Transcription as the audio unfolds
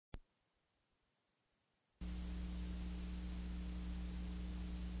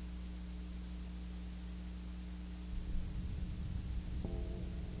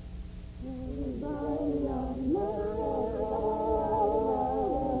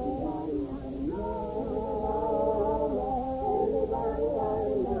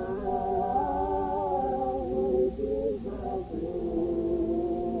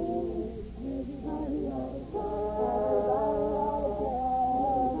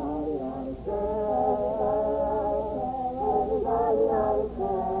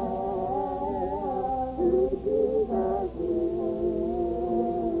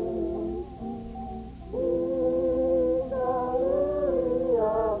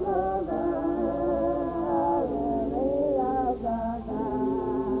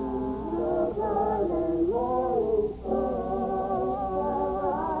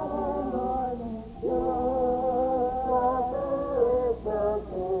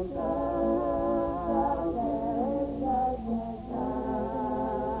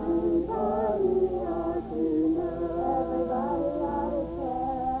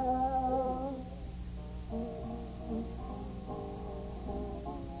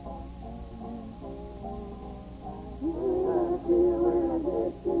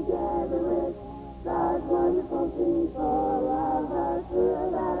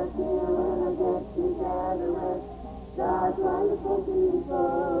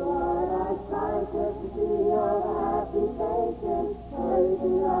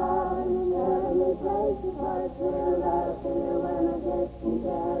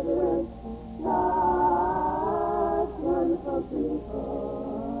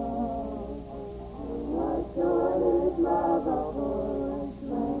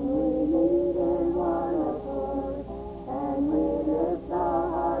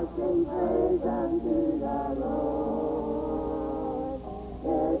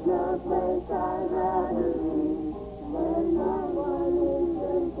place I'd rather be when no one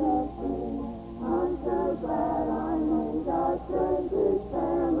isn't set free. I'm so glad I'm in God's perfect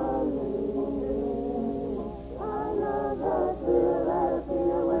family. I love the thrill that I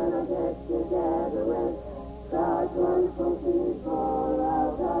feel when I get together with God's wonderful people.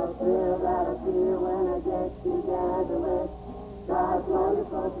 Love the thrill that I feel when I get together with God's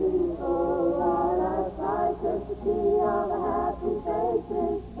wonderful people. What a sight just to see all the happy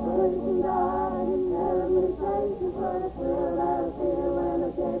faces, praising God in heavenly places. What a thrill that I feel when I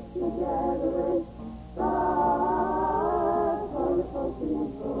get together with God's wonderful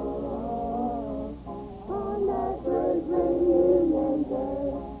people. On that great reunion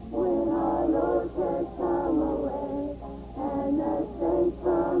day, when our Lord has come away, and the saints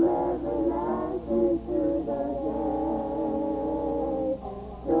from every land sing through the day,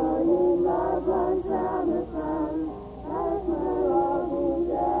 joining loved ones round the throne, as we're all who's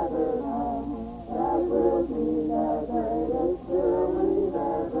ever known. That will be the greatest thrill we've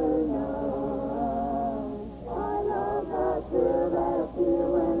ever known. I love the thrill that I feel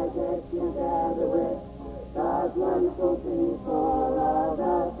when I get together with God's wonderful people. Love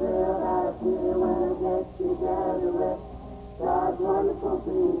the thrill that I feel when I get together with God's wonderful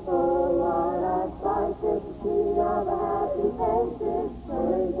people. What a sight just to see all the happy faces,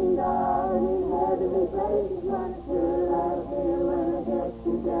 praising God in heavenly places. What a thrill that I feel when I get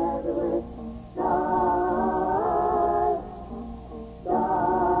together with God's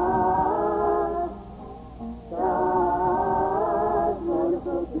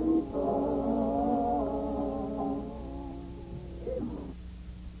wonderful people.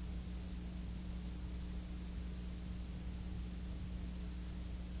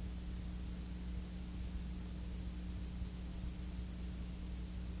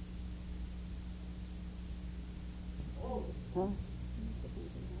 Huh?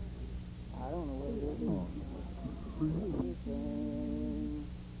 I don't know what it is.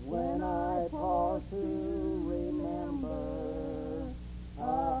 When I pause to remember,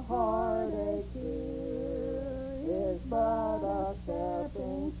 a heartache here is but a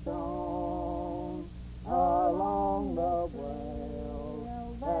stepping stone along the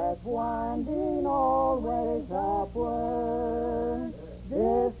way that's winding always upward.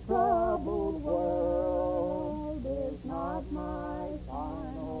 This troubled world is not my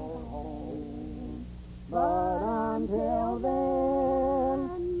final home, but until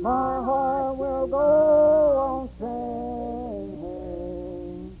then, my heart will go on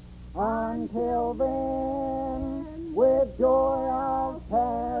singing. Until then, with joy I'll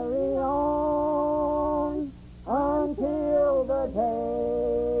carry on, until the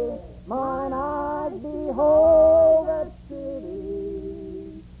day mine eyes behold that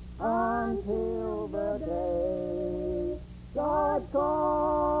city, until the day God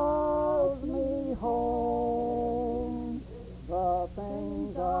calls me home. The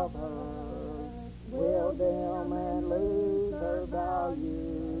things of earth will dim and lose their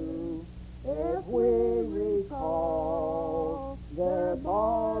value if we recall they're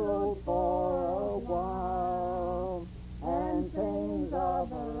borrowed for a while. And things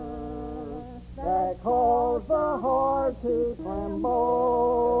of earth that cause the heart to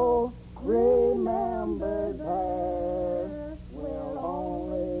tremble, remember there will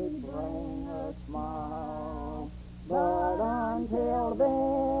only bring a smile. But until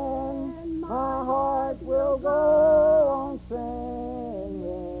then, my heart will go on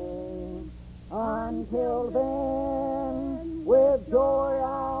singing. Until then, with joy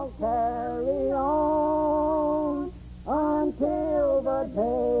I'll carry on, until the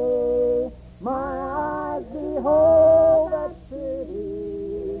day my eyes behold that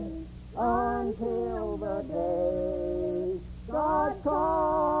city, until the day God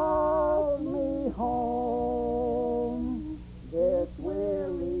calls me home. This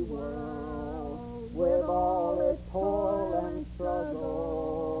weary world, with all its toil and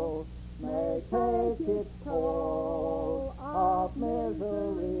struggle, may take its toll of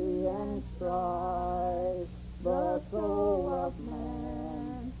misery and strife. The soul of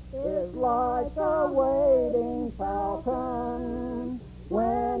man is like a waiting falcon.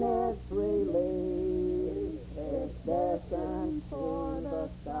 When it's released, it's destined for the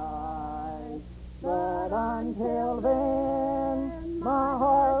sky. But until then, my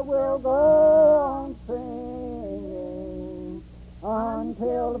heart will go on singing.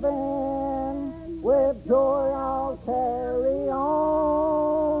 Until then, with joy I'll carry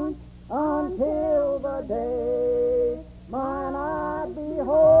on, until the day mine eyes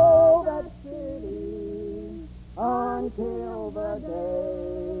behold that city, until the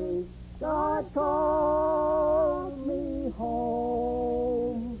day God calls me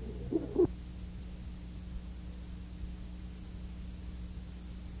home.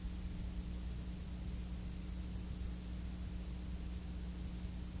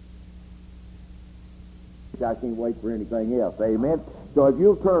 preach. I can't wait for anything else. Amen. So if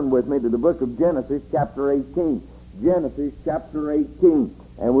you'll turn with me to the book of Genesis, chapter 18. Genesis, chapter 18.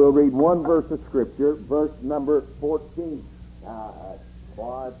 And we'll read one verse of Scripture, verse number 14.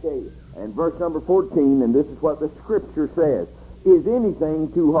 And verse number 14, and this is what the Scripture says. Is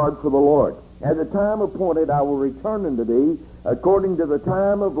anything too hard for the Lord? At the time appointed I will return unto thee, according to the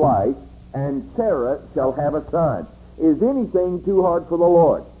time of life, and Sarah shall have a son. Is anything too hard for the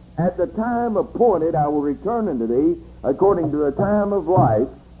Lord? At the time appointed I will return unto thee, according to the time of life,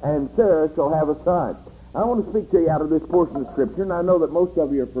 and Sarah shall have a son. I want to speak to you out of this portion of Scripture, and I know that most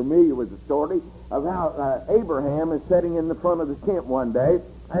of you are familiar with the story of how Abraham is sitting in the front of the tent one day,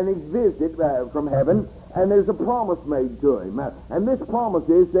 and he's visited from heaven, and there's a promise made to him. And this promise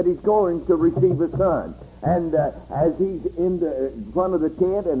is that he's going to receive a son. And as he's in the front of the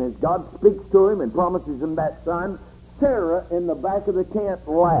tent, and as God speaks to him and promises him that son, Sarah in the back of the tent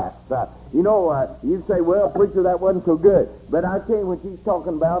laughs. You say, well, preacher, that wasn't so good. But I tell you, when she's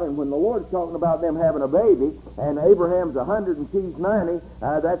talking about, and when the Lord's talking about them having a baby, and Abraham's 100 and she's 90,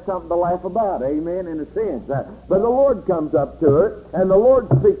 that's something to laugh about, amen, in a sense. But the Lord comes up to her, and the Lord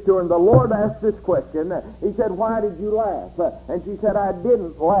speaks to her, and the Lord asked this question. He said, why did you laugh? And she said, I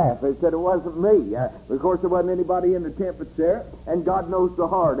didn't laugh. He said, it wasn't me. Of course, there wasn't anybody in the tent but Sarah, and God knows the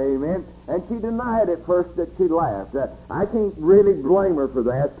heart, amen. And she denied at first that she laughed. I can't really blame her for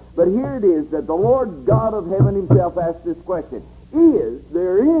that. But here it is that the Lord God of heaven himself asked this question. Is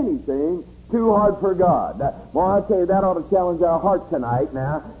there anything too hard for God? Well, I tell you, that ought to challenge our heart tonight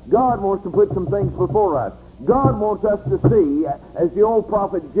now. God wants to put some things before us. God wants us to see, as the old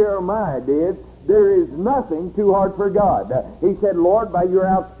prophet Jeremiah did, there is nothing too hard for God. He said, Lord, by your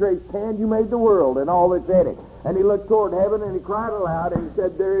outstretched hand you made the world and all that's in it. And he looked toward heaven and he cried aloud and he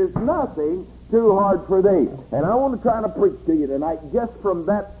said, there is nothing too hard for thee. And I want to try to preach to you tonight just from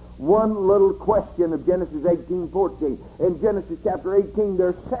that one little question of Genesis 18:14. In Genesis chapter 18,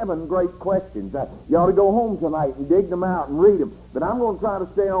 there's 7 great questions. You ought to go home tonight and dig them out and read them. But I'm going to try to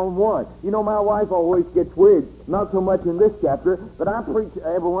stay on one. You know, my wife always gets wigged, not so much in this chapter, but I preach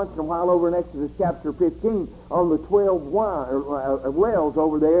every once in a while over in Exodus chapter 15 on the 12 wells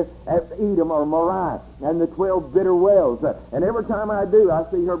over there at Edom or Moriah, and the 12 bitter wells. And every time I do, I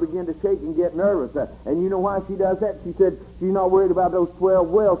see her begin to shake and get nervous. And you know why she does that? She said she's not worried about those 12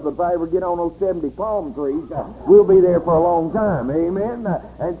 wells, but if I ever get on those 70 palm trees, we'll be there for a long time. Amen?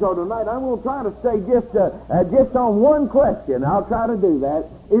 And so tonight I'm going to try to stay just on one question. I'll try to do that.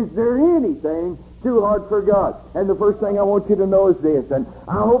 Is there anything too hard for God? And the first thing I want you to know is this, and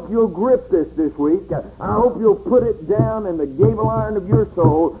I hope you'll grip this week. I hope you'll put it down in the gable iron of your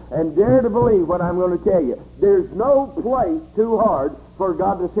soul and dare to believe what I'm going to tell you. There's no place too hard for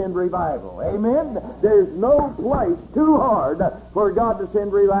God to send revival. Amen? There's no place too hard for God to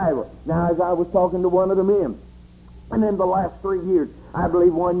send revival. Now, as I was talking to one of the men, and in the last 3 years, I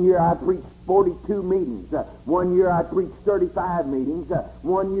believe one year I preached 42 meetings. One year I preached 35 meetings.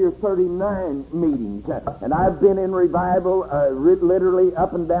 One year 39 meetings. And I've been in revival literally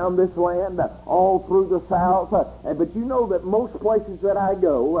up and down this land, all through the South. But you know that most places that I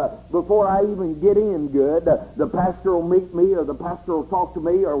go, before I even get in good, the pastor will meet me or the pastor will talk to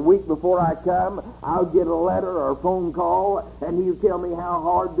me, or a week before I come, I'll get a letter or a phone call, and he'll tell me how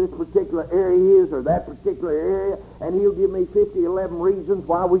hard this particular area is or that particular area, and he'll give me 11 reasons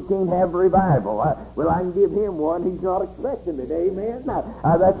why we can't have revival. Well, I can give him one. He's not expecting it. Amen?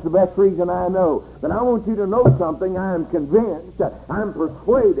 That's the best reason I know. But I want you to know something. I am convinced, I'm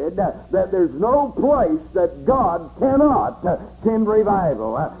persuaded that there's no place that God cannot send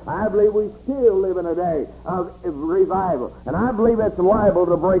revival. I believe we still live in a day of revival. And I believe it's liable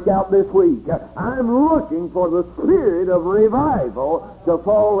to break out this week. I'm looking for the spirit of revival to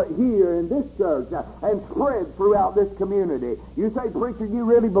fall here in this church and spread throughout this community. You say, preacher, you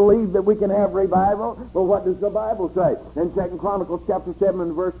really believe that we can have revival? Well, what does the Bible say? In 2 Chronicles chapter 7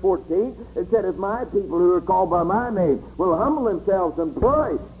 and verse 14, it said, if my people who are called by my name will humble themselves and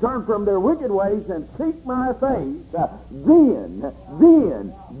pray, turn from their wicked ways and seek my face, then.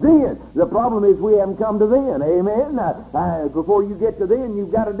 The problem is we haven't come to then. Amen? Before you get to then,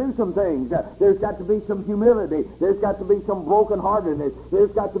 you've got to do some things. There's got to be some humility. There's got to be some brokenheartedness.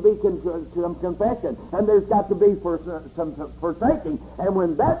 There's got to be some confession. And there's got to be some forsaking. And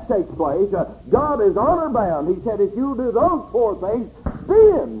when that takes place, God is honor bound. He said, if you do those 4 things,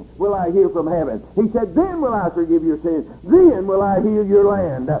 then will I hear from heaven. He said, then will I forgive your sins. Then will I heal your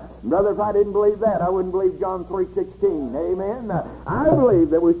land. Brother, if I didn't believe that, I wouldn't believe John 3:16. Amen. I believe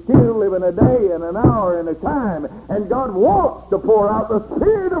that we still live in a day and an hour and a time, and God wants to pour out the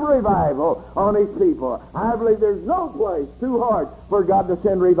spirit of revival on his people. I believe there's no place too hard for God to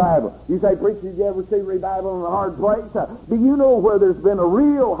send revival. You say, preacher, did you ever see revival in a hard place? Do you know where there's been a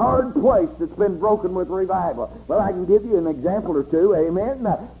real hard place that's been broken with revival? Well, I can give you an example or two. Amen.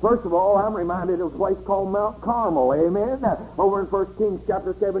 First of all, I'm reminded of a place called Mount Carmel. Amen. Over in 1 Kings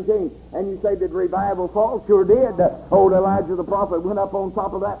chapter 17. And you say, did revival fall? Sure did. Old Elijah the prophet went up on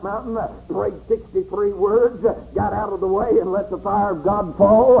top of that mountain, prayed 63 words, got out of the way and let the fire of God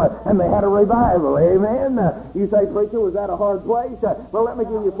fall, and they had a revival. Amen. You say, preacher, was that a hard place? Well, let me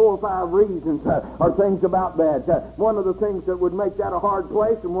give you 4 or 5 reasons or things about that. One of the things that would make that a hard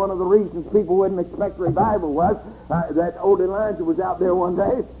place, and one of the reasons people wouldn't expect revival was that old Elijah was out there one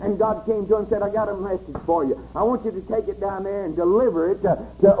day, and God came to him and said, I got a message for you. I want you to take it down there and deliver it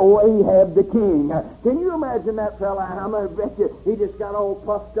to Ahab the king. Can you imagine that fella? I'm going to bet you he just got all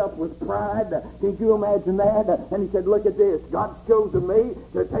puffed up with pride. Can you imagine that? And he said, look at this. God's chosen me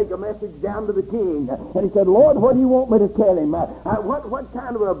to take a message down to the king. And he said, Lord, what do you want me to tell him? What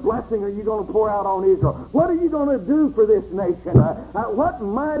kind of a blessing are you going to pour out on Israel? What are you going to do for this nation? What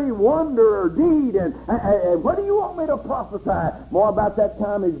mighty wonder or deed? And what do you want me to prophesy? More about that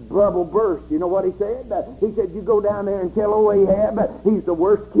time his bubble burst. You know what he said? He said, you go down there and tell Ahab he's the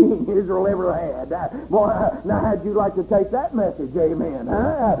worst king Israel ever had. Now, how'd you like to take that message? Amen.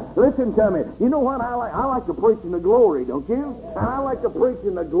 Listen to me. You know what I like? I like to preach in the glory, don't you? I like to preach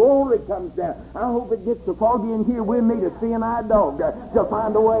in the glory comes down. I hope it gets so foggy in here we'll need a seeing-eyed dog to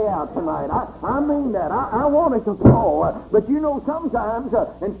find a way out tonight. I mean that. I want it to fall. But you know, sometimes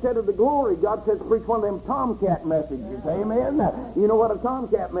instead of the glory, God says preach one of them tomcat messages. Amen. You know what a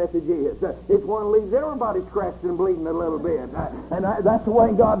tomcat message is? It's one that leaves everybody scratched and bleeding a little bit. And that's the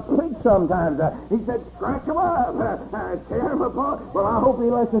way God preached sometimes. He said, scratch them up, tear them apart. Well, I hope he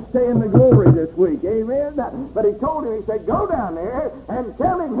lets us stay in the glory this week. Amen. But he told him, he said, go down there and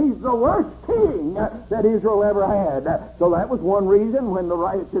tell him he's the worst king that Israel ever had. So that was one reason. When the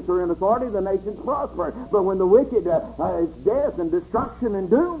righteous are in authority, the nations prosper. But when the wicked, it's death and destruction and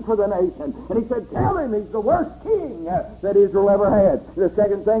doom for the nation. And he said, tell him he's the worst king that Israel ever had. The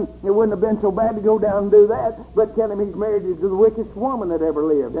second thing, it wouldn't have been so bad to go down and do that, but tell him he's married to the wickedest woman that ever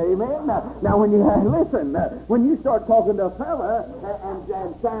lived. Amen. Now when you listen, when you start talking to a fella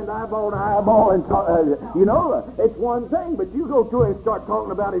and stand eyeball to eyeball and talk, it's one thing, but you go to him and start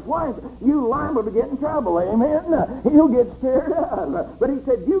talking about his wife, you liable to get in trouble. Amen. He'll get stirred up. But he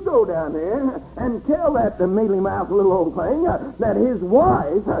said, you go down there and tell that mealy-mouthed little old thing that his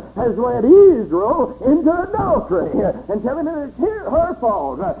wife has led Israel into adultery, and tell him that it's her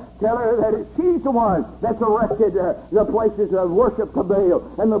fault. Tell her that she's the one that's erected the places of worship to Baal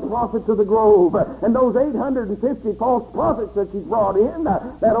and the prophets of the grove and those 850 false prophets that she's brought in,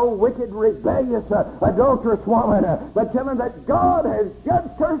 that old wicked, rebellious, adulterous woman. But tell him that God has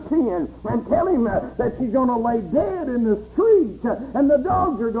judged her sin, and tell him that she's going to lay dead in the streets, and the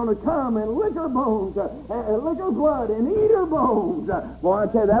dogs are going to come and lick her bones, lick her blood, and eat her bones. Boy, I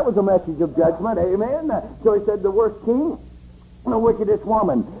tell you, that was a message of judgment. Amen. So he said, the worst king, the wickedest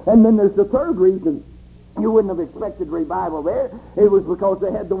woman. And then there's the third reason you wouldn't have expected revival there. It was because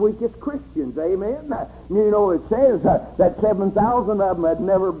they had the weakest Christians. Amen. You know, it says that 7,000 of them had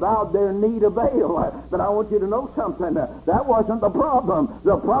never bowed their knee to Baal. But I want you to know something. That wasn't the problem.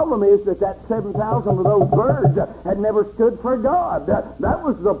 The problem is that 7,000 of those birds had never stood for God. That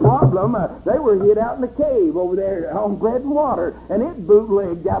was the problem. They were hid out in the cave over there on bread and water, and it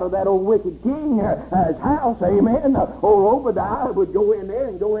bootlegged out of that old wicked king's house. Amen. Old Obadiah would go in there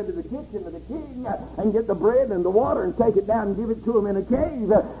and go into the kitchen of the king and get the bread and the water and take it down and give it to him in a cave.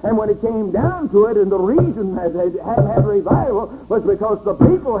 And when it came down to it, and the reason that they hadn't had revival was because the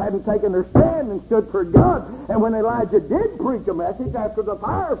people hadn't taken their stand and stood for God. And when Elijah did preach a message after the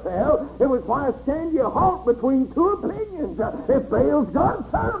fire fell, it was, why stand you halt between two opinions? If Baal's God,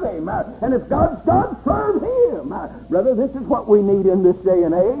 serve him. And if God's God, serve him. Brother, this is what we need in this day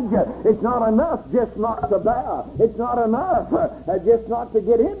and age. It's not enough just not to bow. It's not enough just not to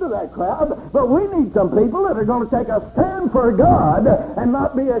get into that crowd. But we need some people that are going to take a stand for God and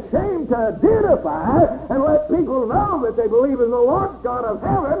not be ashamed to identify and let people know that they believe in the Lord God of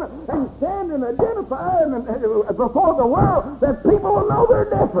heaven, and stand and identify and before the world that people will know they're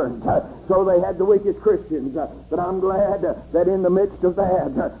different. So they had the weakest Christians. But I'm glad that in the midst of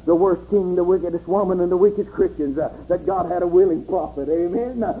that, the worst king, the wickedest woman, and the weakest Christians, that God had a willing prophet.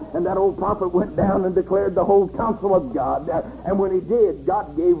 Amen. And that old prophet went down and declared the whole counsel of God. And when he did,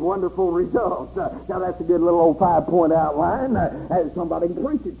 God gave wonderful results. Now that's a good little old 5-point outline. Somebody can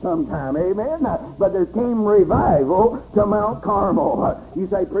preach it sometime. Amen. But there came revival to Mount Carmel. You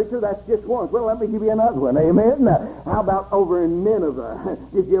say, preacher, that's just once. Well, let me give you another one. Amen. How about over in Nineveh?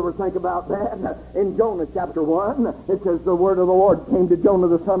 Did you ever think about that? In Jonah chapter 1, it says the word of the Lord came to Jonah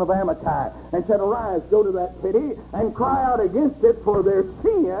the son of Amittai and said, arise, go to that city and cry out against it, for their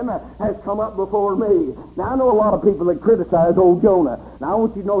sin has come up before me. Now, I know a lot of people that criticize old Jonah. Now, I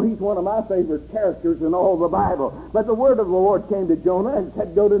want you to know he's one of my favorite characters in all the Bible. But the word of the Lord came to Jonah and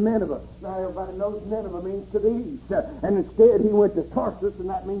said, go to Nineveh. Now, everybody knows Nineveh means to the east. And instead, he went to Tarsus, and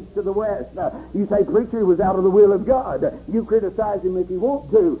that means to the west. You say, preacher, he was out of the will of God. You criticize him if you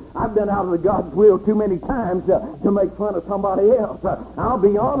want to. I've been out of the God's will too many times to make fun of somebody else. I'll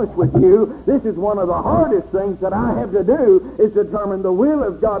be honest with you. This is one of the hardest things that I have to do, is determine the will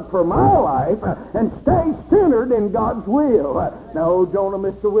of God for my life and stay centered in God's will. Now, Jonah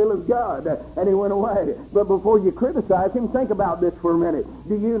missed the will of God, and he went away. But before you criticize him, think about this for a minute.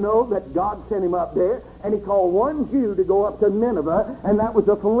 Do you know that God sent him up there, and he called one Jew to go up to Nineveh, and that was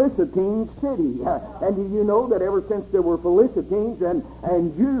a Philistine city. And do you know that ever since there were Philistines and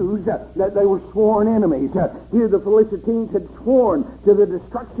Jews, that they were sworn enemies? Here the Philistines had sworn to the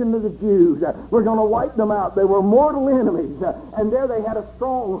destruction of the Jews. We're going to wipe them out. They were mortal enemies. And there they had a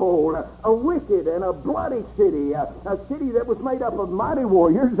stronghold, a wicked and a bloody city, a city that was made up of mighty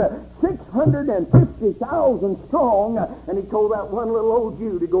warriors, 650,000 strong. And he told that one little old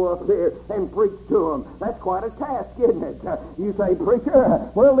Jew to go up there and preach to them. That's quite a task, isn't it? You say, preacher,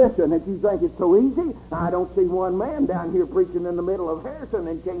 well, listen, if you think it's so easy, I don't see one man down here preaching in the middle of Harrison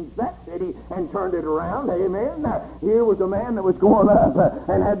and changed that city and turned it around. Amen. Here was a man that was going up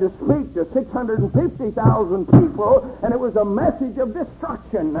and had to speak to 650,000 people, and it was a message of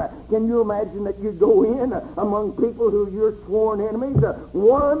destruction. Can you imagine that you go in among people who you're sworn enemies,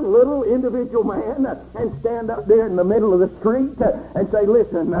 one little individual man, and stand up there in the middle of the street and say,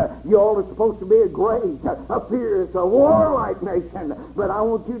 listen, you all are supposed to be a great, a fierce, a warlike nation, but I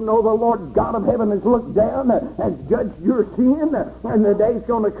want you to know the Lord God of heaven has looked down, has judged your sin, and the day's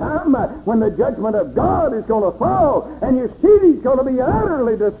going to come when the judgment of God is going to fall, and your city's going to be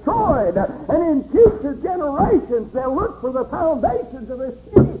utterly destroyed, and in future generations they'll look for the foundations of this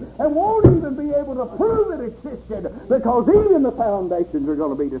city and won't even be able to prove it existed, because even the foundations are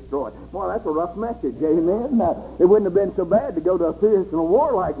going to be destroyed. Well, that's a rough message, amen? It wouldn't have been so bad to go to a fierce and a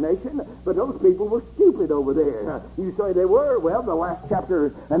warlike nation, but those people were stupid over there. You say they were? Well, the last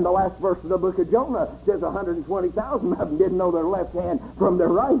chapter and the last verse of the book of Jonah says 120,000 of them didn't know their left hand from their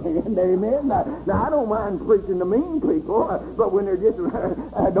right hand, amen? Now, I don't mind preaching to mean people, but when they're just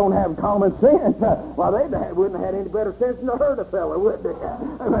don't have common sense, well, they wouldn't have had any better sense than to hurt a fella, would they?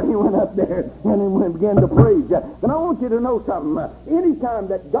 But he went up there and he began to preach. And I want you to know something. Anytime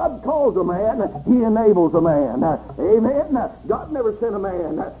that God calls a man, he enables a man. Amen? God never sent a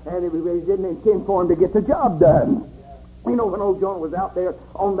man, and he didn't intend for him to get the job done. You know, when old Jonah was out there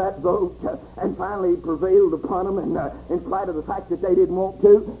on that boat and finally prevailed upon them, and in spite of the fact that they didn't want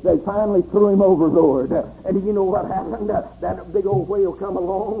to, they finally threw him overboard. And do you know what happened? That big old whale come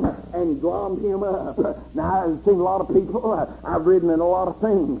along and glommed him up. Now, I've seen a lot of people. I've ridden in a lot of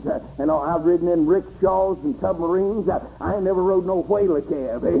things. And I've ridden in rickshaws and submarines. I ain't never rode no whaler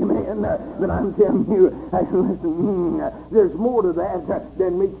cab, amen? But I'm telling you, listen, there's more to that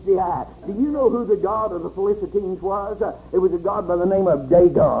than meets the eye. Do you know who the god of the Philistines was? It was a god by the name of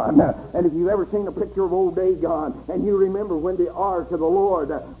Dagon. And if you've ever seen a picture of old Dagon, and you remember when the ark of the Lord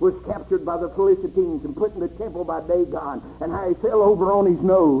was captured by the Philistines and put in the temple by Dagon, and how he fell over on his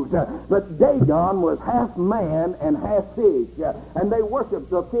nose. But Dagon was half man and half fish. And they worshiped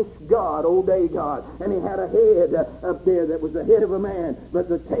the fish god, old Dagon. And he had a head up there that was the head of a man, but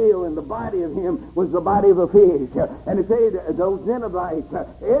the tail and the body of him was the body of a fish. And he said those Ninevites,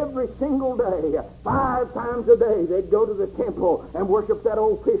 every single day, 5 times a day, they'd go to the temple and worship that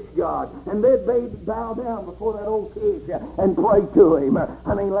old fish god, and they'd bow down before that old fish and pray to him.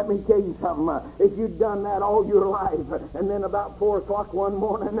 I mean, let me tell you something. If you'd done that all your life, and then about 4 o'clock one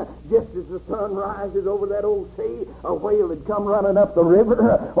morning, just as the sun rises over that old sea, a whale had come running up the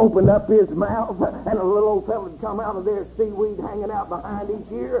river, opened up his mouth, and a little old fella had come out of there, seaweed hanging out behind his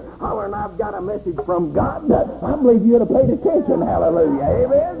ear, hollering, I've got a message from God. I believe you'd have paid attention. Hallelujah.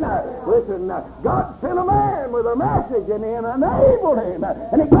 Amen. Listen, God sent a man with a message message, and it enabled him.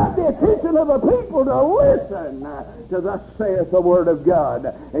 And it got the attention of the people to listen to thus saith the Word of God.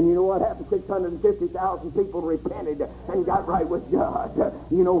 And you know what happened? 650,000 people repented and got right with God.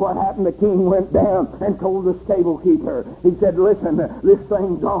 You know what happened? The king went down and told the stable keeper. He said, listen, this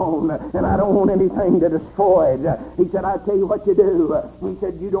thing's on, and I don't want anything to destroy it. He said, I tell you what you do. He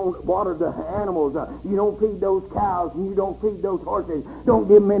said, you don't water the animals. You don't feed those cows, and you don't feed those horses. Don't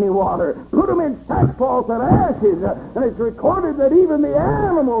give them any water. Put them in sackcloth and ashes. And it's recorded that even the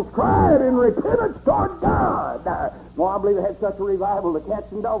animals cried in repentance toward God. Well, I believe they had such a revival, the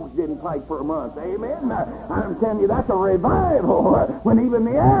cats and dogs didn't fight for a month. Amen? I'm telling you, that's a revival when even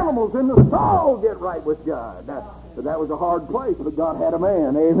the animals in the stall get right with God. But that was a hard place, but God had a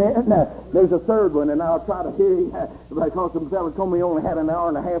man. Amen? There's a third one, and I'll try to hear you because some fellas told me he only had an hour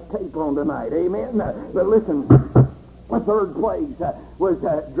and a half tape on tonight. Amen? But listen, the third place was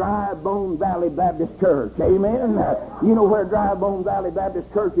Dry Bone Valley Baptist Church. Amen? You know where Dry Bone Valley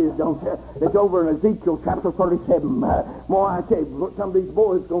Baptist Church is, don't you? It's over in Ezekiel chapter 37. Boy, I tell you, some of these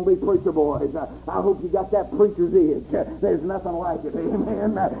boys going to be preacher boys. I hope you got that preacher's itch. There's nothing like it.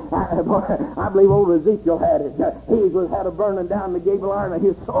 Amen? I believe old Ezekiel had it. He had a burning down the gable iron of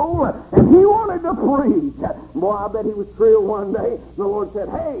his soul, and he wanted to preach. Boy, I bet he was thrilled one day. The Lord said,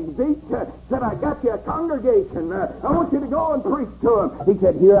 hey, Zeke, said, I got you a congregation. I want you to go and preach to them. He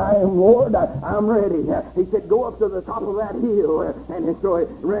said, here I am, Lord. I'm ready. He said, go up to the top of that hill. And so he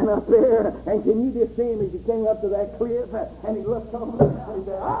ran up there. And can you just see him as he came up to that cliff? And he looked over and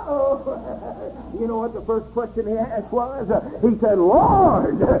said, uh-oh. You know what the first question he asked was? He said,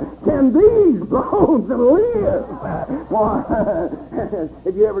 Lord, can these bones live? Well,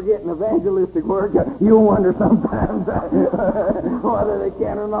 if you ever get an evangelistic work, you'll wonder sometimes whether they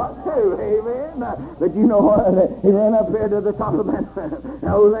can or not too. Amen? But you know what? He ran up there to the top of that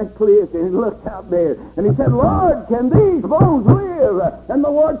cliff, and he looked out there, and he said, Lord, can these bones live? And the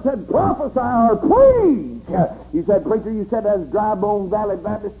Lord said, prophesy or preach. You said, preacher, you said that's Dry Bone Valley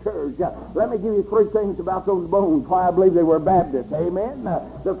Baptist Church. Let me give you three things about those bones, why I believe they were Baptists. Amen?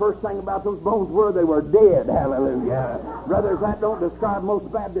 The first thing about those bones were they were dead. Hallelujah. Brothers, that don't describe most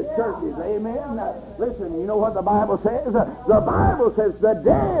Baptist churches. Amen? Listen, you know what the Bible says? The Bible says the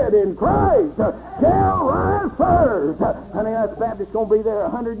dead in Christ shall rise first. Honey, us Baptists going to be there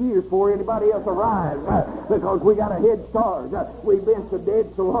 100 years before anybody else arrives because we got a head start. We've been so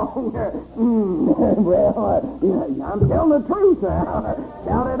dead so long. Well, I'm telling the truth now.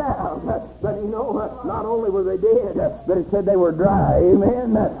 Shout it out. But you know, not only were they dead, but it said they were dry.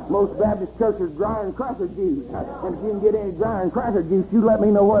 Amen? Most Baptist churches dry and cracker juice. And if you can get any dry and cracker juice, you let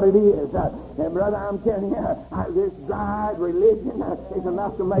me know what it is. And brother, I'm telling you, this dry religion is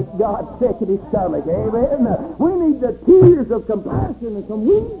enough to make God sick at his stomach. Amen? We need the tears of compassion and some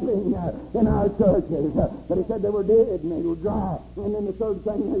weeping in our churches. But he said they were dead and they were dry. And then the third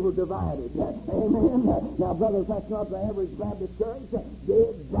thing, they were divided. Amen? Now, brothers, that's not the average Baptist church.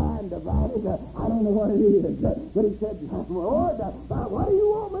 Dead, dry, and divided. I don't know what it is. But he said, Lord, what do you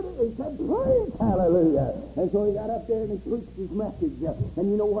want me to do? He said, preach. Hallelujah. And so he got up there and he preached his message. And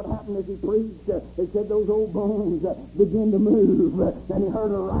you know what happened as he preached? It said those old bones began to move. And he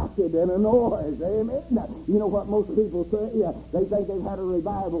heard a racket and a noise. Amen? You know what most people say? They think they've had a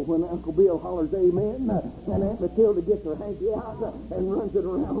revival when Uncle Bill hollers amen. And Aunt Matilda gets her hanky out and runs it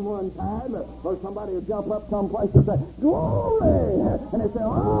around one time. Or somebody will jump up someplace and say, glory! And they say,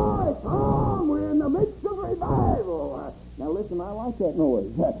 oh, it's on. We're in the midst of revival. Now listen, I like that noise,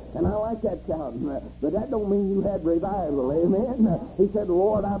 and I like that shouting, but that don't mean you had revival, amen? He said,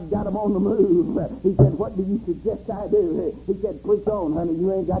 Lord, I've got them on the move. He said, what do you suggest I do? He said, preach on, honey, you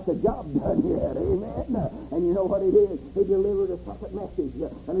ain't got the job done yet, amen? And you know what he did? He delivered a second message,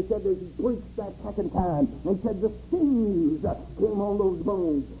 and he said, as he preached that second time, and he said, the sinews came on those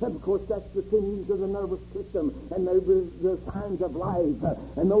bones. And of course, that's the sinews of the nervous system, and the signs of life,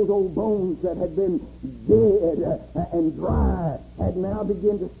 and those old bones that had been dead and dry had now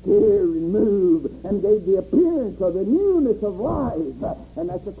begun to stir and move and gave the appearance of the newness of life. And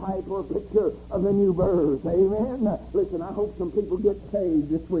that's a type or a picture of the new birth. Amen? Listen, I hope some people get saved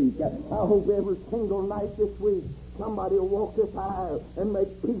this week. I hope every single night this week somebody will walk this aisle and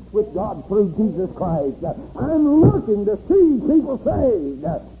make peace with God through Jesus Christ. I'm looking to see people saved.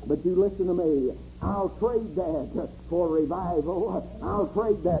 But you listen to me. I'll trade that for revival. I'll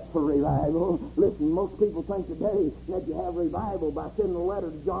trade that for revival. Listen, most people think today that you have revival by sending a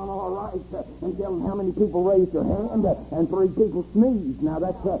letter to John R. Rice and telling how many people raised their hand and 3 people sneezed. Now,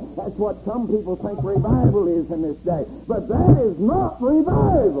 that's what some people think revival is in this day. But that is not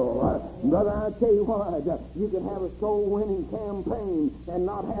revival. Brother, I tell you what, you can have a soul-winning campaign and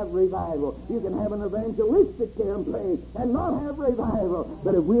not have revival. You can have an evangelistic campaign and not have revival.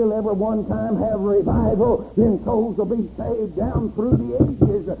 But if we'll ever one time have revival, then souls will be saved down through the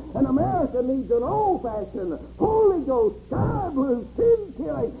ages. And America needs an old-fashioned, Holy Ghost, sky-blue,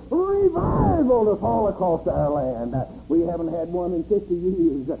 sin-killing revival to fall across our land. We haven't had one in 50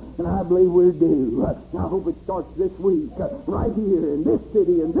 years, and I believe we're due. I hope it starts this week, right here in this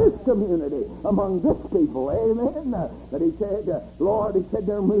city, in this community, among this people. Amen. But he said, Lord, he said,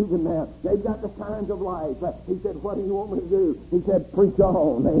 they're moving now. They've got the signs of life. He said, what do you want me to do? He said, preach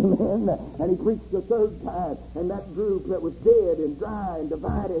on. Amen. And he preached the 3rd time, and that group that was dead and dry and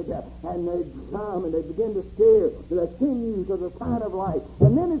divided, and they come and they begin to stare the sinews of the sign of life.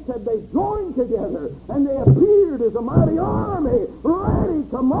 And then it said they joined together, and they appeared as a mighty army, ready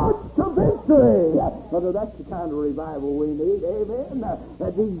to march to victory. Brother, that's the kind of revival we need. Amen.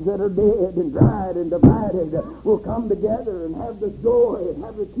 That these that are dead and dried and divided will come together and have the joy and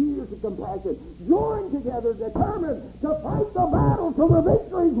have the tears of compassion. Join together, determined to fight the battle till the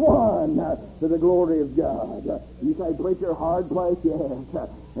victory's won, to the glory of God. You say, preacher, hard place? Yes.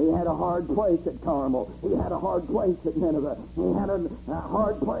 He had a hard place at Carmel. He had a hard place at Nineveh. He had a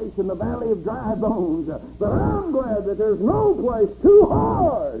hard place in the valley of dry bones. But I'm glad that there's no place too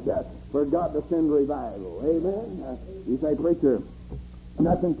hard for God to send revival. Amen. You say, preacher,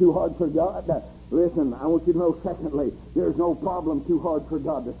 nothing too hard for God. Listen, I want you to know, secondly, there's no problem too hard for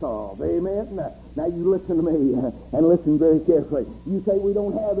God to solve. Amen? Now you listen to me and listen very carefully. You say we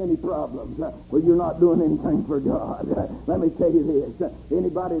don't have any problems. Well, you're not doing anything for God. Let me tell you this.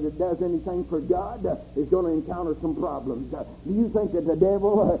 Anybody that does anything for God is going to encounter some problems. Do you think that the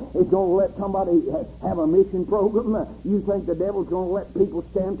devil is going to let somebody have a mission program? You think the devil's going to let people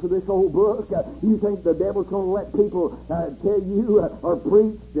stand for this old book? You think the devil's going to let people tell you or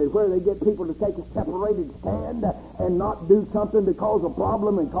preach where they get people to take a separated stand and not do something to cause a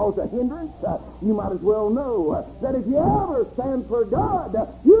problem and cause a hindrance? You might as well know that if you ever stand for God,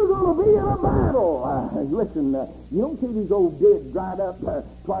 you're going to be in a battle. Listen, you don't see these old dead, dried up,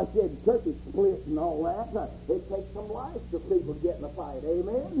 twice dead churches split and all that. It takes some life for people to get in a fight.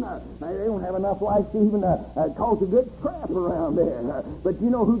 Amen? They don't have enough life to even cause a good scrap around there. But you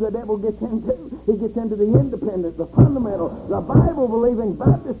know who the devil gets into? He gets into the independent, the fundamental, the Bible-believing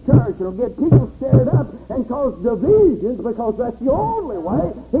Baptist church. It'll get people stirred up and cause divisions because that's the only way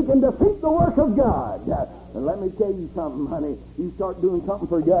he can defeat the work of God. And let me tell you something, honey. You start doing something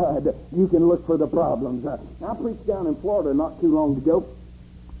for God, you can look for the problems. I preached down in Florida not too long ago,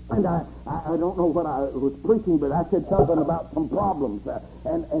 and I don't know what I was preaching, but I said something about some problems,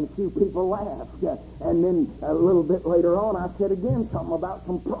 and a few people laughed. And then a little bit later on, I said again something about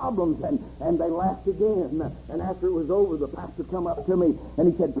some problems, and they laughed again. And after it was over, the pastor come up to me,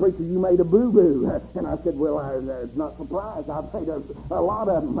 and he said, preacher, you made a boo-boo. And I said, well, I'm not surprised. I've made a lot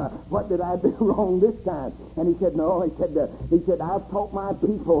of them. What did I do wrong this time? And he said, no. He said, I've taught my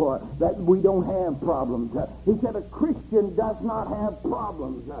people that we don't have problems. He said, a Christian does not have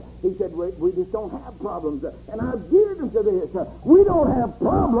problems. He said, we just don't have problems. And I've geared him to this. We don't have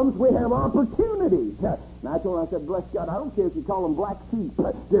problems. We have opportunities. And I told him, I said, bless God, I don't care if you call them black sheep.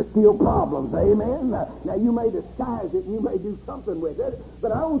 They're still problems. Amen? Now, you may disguise it and you may do something with it.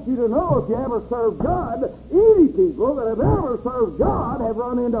 But I want you to know, if you ever serve God, any people that have ever served God have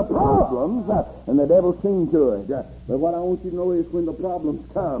run into problems, and the devil's seen to it. But what I want you to know is when the problems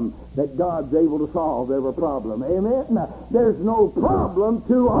come, that God's able to solve every problem. Amen? There's no problem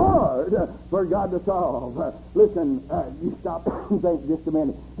too hard for God to solve. Listen, you stop and think just a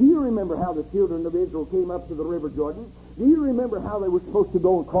minute. Do you remember how the children of Israel came up to the River Jordan? Do you remember how they were supposed to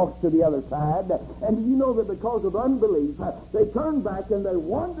go across to the other side? And do you know that because of unbelief, they turned back and they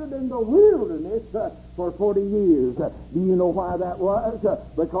wandered in the wilderness for 40 years. Do you know why that was?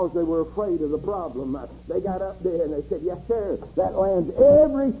 Because they were afraid of the problem. They got up there and they said, yes, sir, that land's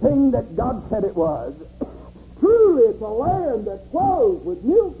everything that God said it was. Truly, it's a land that flows with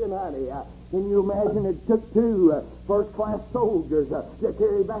milk and honey. Can you imagine it took 2 first-class soldiers to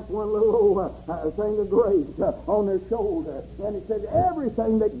carry back one little old thing of grapes on their shoulder? And it said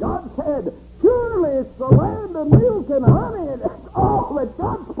everything that God said. Surely it's the land of milk and honey, and that's all that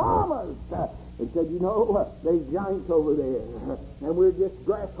God promised. and said, you know, there's giants over there, and we're just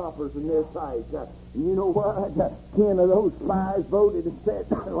grasshoppers in their sight. And you know what? 10 of those spies voted and said,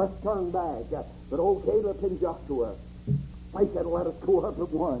 let's turn back. But old Caleb and Joshua, they said, let us go up at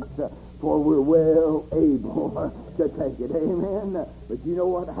once, for we're well able to take it. Amen. But you know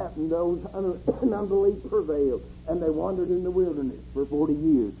what happened? Those unbelief prevailed, and they wandered in the wilderness for 40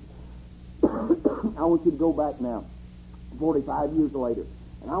 years. I want you to go back now, 45 years later,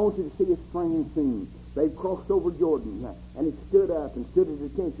 and I want you to see a strange scene. They've crossed over Jordan, and he stood up and stood at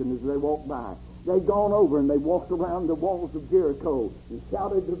attention as they walked by. They'd gone over and they walked around the walls of Jericho and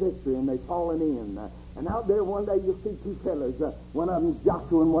shouted the victory, and they'd fallen in. And out there one day you'll see two fellas, one of them's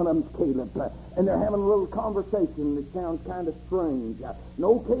Joshua and one of them's Caleb, and they're having a little conversation that sounds kind of strange. And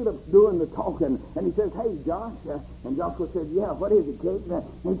old Caleb's doing the talking, and he says, hey, Josh. And Joshua said, yeah, what is it, Caleb?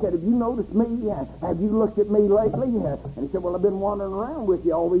 And he said, have you noticed me? Have you looked at me lately? And he said, well, I've been wandering around with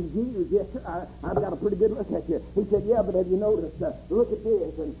you all these years. Yes, sir, I've got a pretty good look at you. He said, yeah, but have you noticed? Look at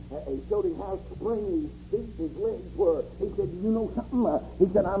this. And he showed him how springy his feet and his legs were. He said, you know something?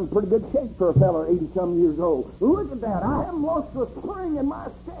 He said, I'm in pretty good shape for a fella 80-some years old. Look at that. I haven't lost a spring in my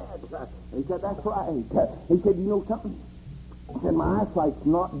steps. And he said, that's right. He said, you know something? He said, my eyesight's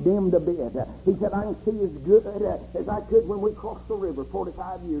not dimmed a bit. He said, I can see as good as I could when we crossed the river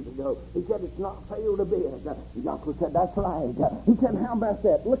 45 years ago. He said, it's not failed a bit. And Joshua said, that's right. He said, how about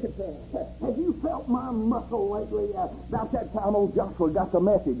that? Look at that. Have you felt my muscle lately? About that time old Joshua got the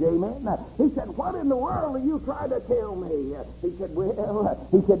message, amen? He said, what in the world are you trying to tell me? He said, well,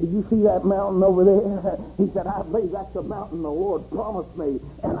 he said, do you see that mountain over there? He said, I believe that's the mountain the Lord promised me,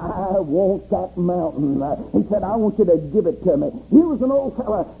 and I want that mountain. He said, I want you to give it to me. He was an old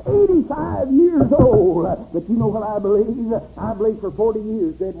fella, 85 years old. But you know what I believe? I believe for 40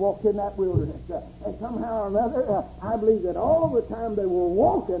 years they'd walked in that wilderness. And somehow or another, I believe that all the time they were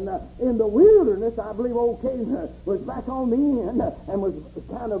walking in the wilderness, I believe old Caleb was back on the end and was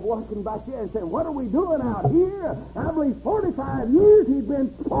kind of walking back there and saying, what are we doing out here? I believe 45 years he'd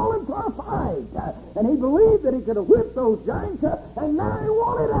been pulling for a fight. And he believed that he could have whipped those giants, and now he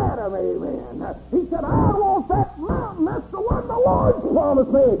wanted at them, amen. He said, I want that mountain. That's the one the Lord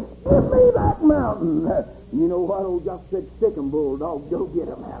promised me. Give me that mountain. You know what? Old Josh said, stick 'em, bulldog. Go get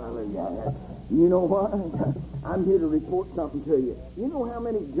 'em. Hallelujah. You know what? I'm here to report something to you. You know how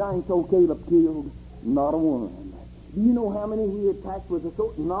many giants old Caleb killed? Not a one. Do you know how many he attacked with a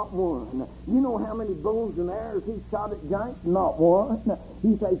sword? Not one. You know how many bones and arrows he shot at giants? Not one.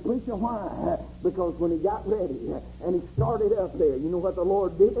 He said, preacher, why? Because when he got ready and he started up there, you know what the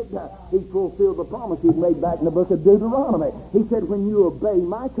Lord did? He fulfilled the promise he made back in the book of Deuteronomy. He said, when you obey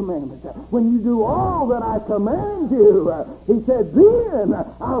my commandments, when you do all that I command you, he said, then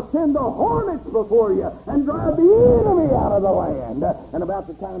I'll send the hornets before you and drive the enemy out of the land. And about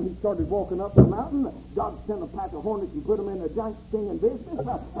the time he started walking up the mountain, God sent a pack of hornets and put them in a giant stinging business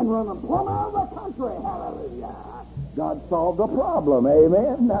and run them plumb out of the country. Hallelujah. God solved the problem,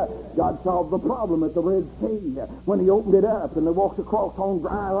 amen. God solved the problem at the Red Sea when he opened it up and they walked across on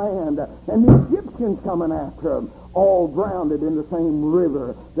dry land, and the Egyptians coming after them, all drowned in the same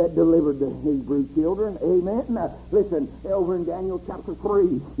river that delivered the Hebrew children, amen. Now, listen, over in Daniel chapter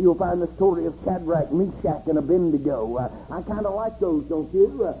 3, you'll find the story of Shadrach, Meshach, and Abednego. I kind of like those, don't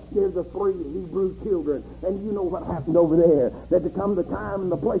you? They're the three Hebrew children, and you know what happened over there. That there come the time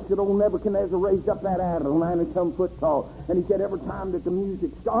and the place that old Nebuchadnezzar raised up that idol, 90-some foot tall, and he said every time that the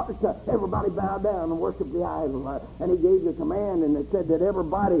music starts, everybody bow down and worship the idol. And he gave the command, and it said that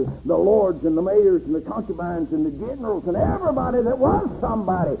everybody, the lords and the mayors and the concubines and the generals and everybody that was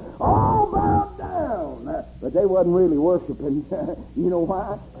somebody, all bowed down. But they wasn't really worshiping. You know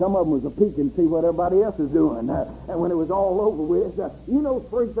why? Some of them was a peek and see what everybody else is doing. And when it was all over with, you know,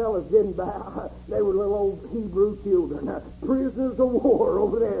 three fellas didn't bow. They were little old Hebrew children, prisoners of war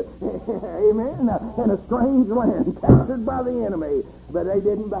over there. Amen. In a strange land, captured by the enemy. But they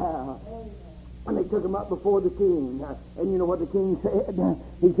didn't bow. And they took him up before the king. And you know what the king said?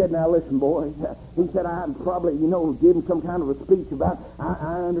 He said, now listen, boys. He said, I probably, give him some kind of a speech about,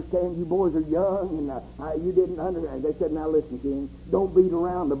 I understand you boys are young, and you didn't understand. They said, now listen, king, don't beat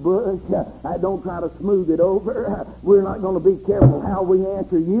around the bush. Don't try to smooth it over. We're not going to be careful how we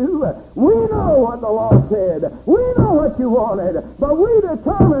answer you. We know what the law said. We know what you wanted. But we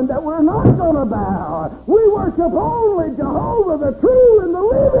determined that we're not going to bow. We worship only Jehovah, the true and the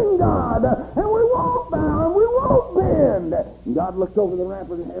living God. And we won't bow and we won't bend. And God looked over the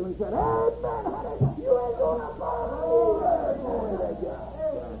rampart of heaven and said, amen, honey, you ain't going to bow.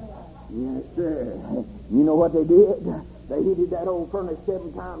 Yes, sir. You know what they did? They heated that old furnace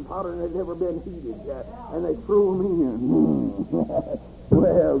 7 times hotter than it ever been heated. And they threw them in.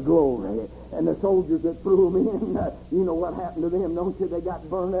 Well, glory. And the soldiers that threw them in, you know what happened to them, don't you? They got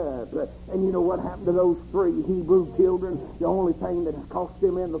burned up. And you know what happened to those 3 Hebrew children? The only thing that cost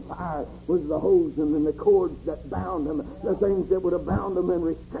them in the fire was the hosing and the cords that bound them. The things that would have bound them and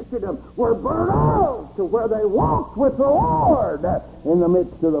restricted them were burned off to where they walked with the Lord in the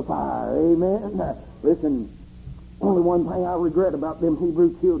midst of the fire. Amen. Listen, only one thing I regret about them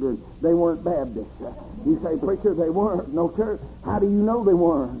Hebrew children, they weren't Baptists. You say, preacher, they weren't. No, sir. How do you know they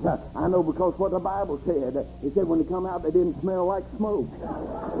weren't? I know because what the Bible said. It said when they come out, they didn't smell like smoke.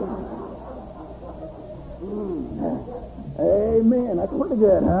 Amen. That's pretty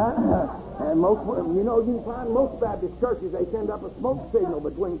good, huh? And most, you know, you find most Baptist churches, they send up a smoke signal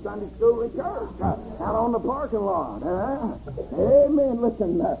between Sunday school and church out on the parking lot. Amen.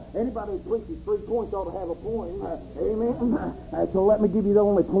 Listen, anybody who preaches 3 points ought to have a poem. Amen. So let me give you the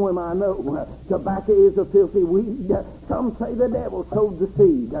only poem I know. Tobacco is a filthy weed. Some say the devil sowed the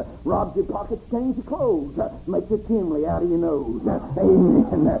seed. Robs your pockets, stains your clothes. Makes a chimney out of your nose. Amen.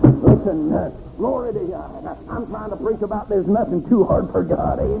 Listen, glory to God. I'm trying to preach about there's nothing too hard for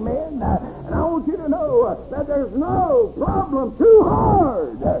God. Amen. And I want you to know that there's no problem too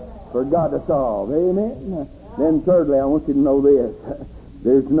hard for God to solve. Amen. Then thirdly, I want you to know this.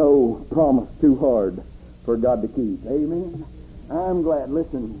 There's no promise too hard for God to keep. Amen. I'm glad.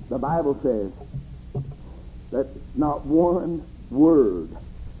 Listen, the Bible says that not one word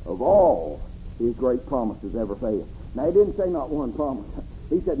of all His great promises ever failed. Now, He didn't say not one promise.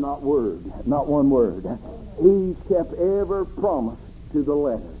 He said not one word. He's kept every promise to the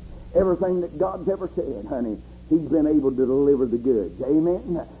letter. Everything that God's ever said, honey, He's been able to deliver the goods.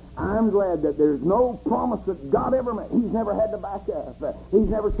 Amen. I'm glad that there's no promise that God ever made. He's never had to back up. He's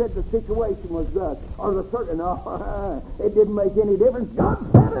never said the situation was thus or the certain. No, it didn't make any difference. God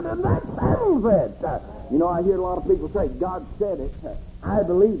said it, and that settles it. You know, I hear a lot of people say, God said it. I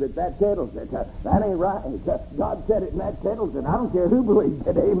believe it. That settles it. That ain't right. God said it, and that settles it. I don't care who believes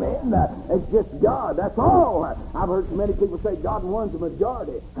it. Amen. It's just God. That's all. I've heard so many people say God one's a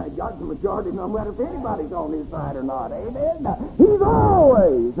majority. God's a majority no matter if anybody's on His side or not. Amen. He's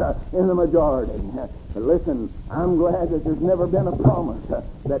always in the majority. But listen, I'm glad that there's never been a promise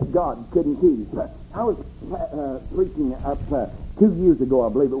that God couldn't keep. I was preaching up 2 years ago, I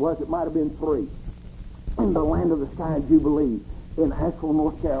believe it was. It might have been 3. In the Land of the Sky Jubilee in Asheville,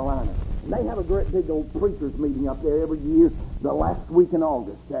 North Carolina. And they have a great big old preachers meeting up there every year, the last week in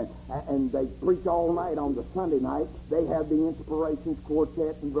August. And they preach all night on the Sunday night. They have the Inspirations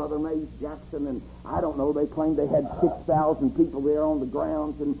Quartet and Brother Mays Jackson, and I don't know, they claimed they had 6,000 people there on the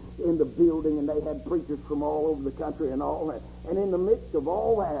grounds and in the building, and they had preachers from all over the country and all that. And in the midst of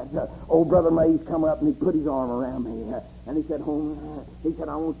all that, old Brother Mays come up and he put his arm around me. And he said, Homer, he said,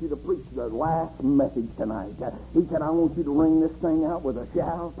 I want you to preach the last message tonight. He said, I want you to ring this thing out with a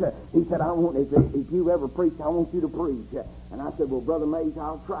shout. He said, if you ever preach, I want you to preach. And I said, well, Brother Mays,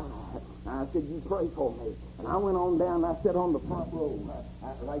 I'll try. And I said, you pray for me. And I went on down, and I sat on the front row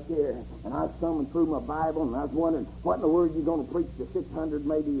right there, and I was thumbing through my Bible, and I was wondering, what in the world are you going to preach to 600,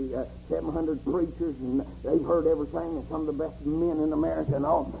 maybe 700 preachers, and they've heard everything, and some of the best men in America and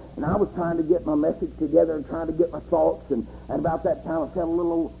all. And I was trying to get my message together and trying to get my thoughts, and about that time I felt a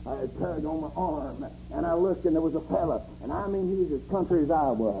little tug on my arm, and I looked, and there was a fella, and I mean, he was as country as I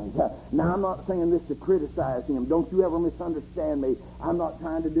was. Now, I'm not saying this to criticize him. Don't you ever misunderstand me. I'm not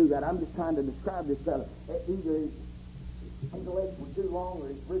trying to do that. I'm just trying to describe this fella. Either his legs were too long or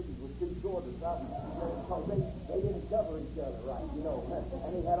his breeches were too short or something, because they didn't cover each other right, you know.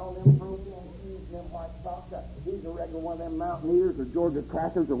 And he had on them fruity shoes and them white socks. He's a regular one of them mountaineers or Georgia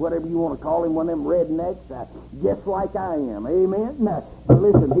crackers or whatever you want to call him, one of them rednecks, just like I am. Amen? But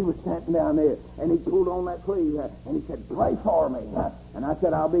listen, he was standing down there, and he pulled on that sleeve, and he said, pray for me. And I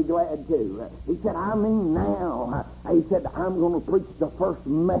said, I'll be glad to. He said, I mean now. He said, I'm going to preach the first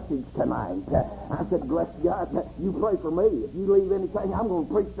message tonight. I said, bless God, you pray for me. If you leave anything, I'm going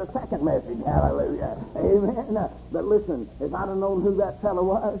to preach the second message. Hallelujah. Amen. But listen, if I'd have known who that fellow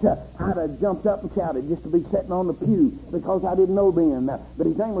was, I'd have jumped up and shouted just to be sitting on the pew because I didn't know then. But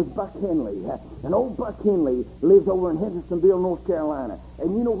his name was Buck Henley. And old Buck Henley lives over in Hendersonville, North Carolina.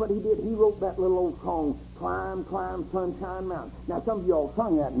 And you know what he did? He wrote that little old song, Climb, Climb, Sunshine Mountain. Now, some of y'all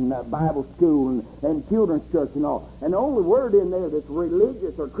sung that in Bible school and children's church and all. And the only word in there that's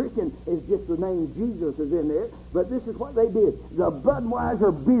religious or Christian is just the name Jesus is in there. But this is what they did. The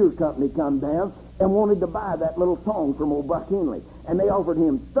Budweiser Beer Company come down and wanted to buy that little song from old Buck Henley. And they offered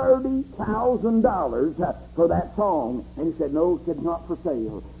him $30,000 for that song. And he said, no, it's not for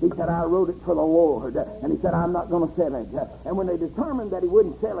sale. He said, I wrote it for the Lord. And he said, I'm not going to sell it. And when they determined that he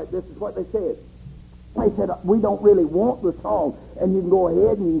wouldn't sell it, this is what they said. They said, we don't really want the song, and you can go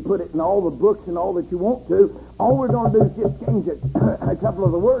ahead and you can put it in all the books and all that you want to. All we're going to do is just change a couple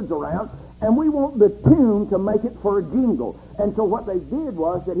of the words around, and we want the tune to make it for a jingle. And so what they did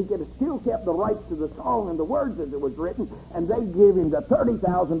was that he could have still kept the rights to the song and the words as it was written, and they gave him the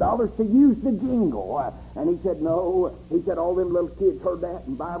 $30,000 to use the jingle. And he said, no. He said all them little kids heard that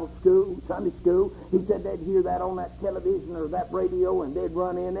in Bible school, Sunday school. He said they'd hear that on that television or that radio, and they'd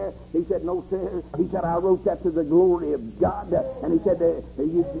run in there. He said, no, sir. He said, I wrote that to the glory of God. And he said,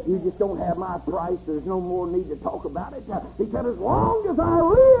 you just don't have my price. There's no more need to talk about it. He said, as long as I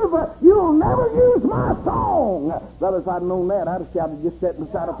live, you'll never use my song. Fellas, I'd known that, I'd have shouted just sitting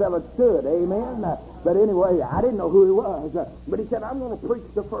beside a fella that stood. Amen. But anyway, I didn't know who he was. But he said, I'm going to preach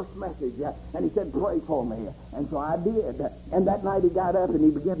the first message. And he said, pray for me. And so I did. And that night he got up and he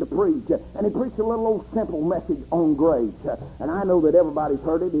began to preach. And he preached a little old simple message on grace. And I know that everybody's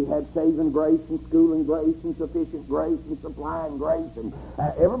heard it. He had saving grace and schooling grace and sufficient grace and supplying grace. And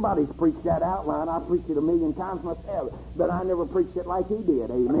everybody's preached that outline. I preached it 1,000,000 times myself. But I never preached it like he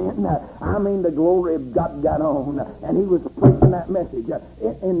did. Amen. I mean, the glory of God got on. And he was preaching that message.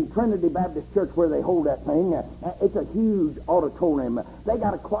 In Trinity Baptist Church where they hold that thing, it's a huge auditorium. They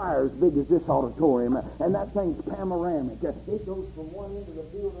got a choir as big as this auditorium. And that thing's panoramic. It goes from one end of the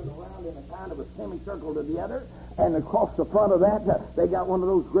building around in a kind of a semicircle to the other. And across the front of that, they got one of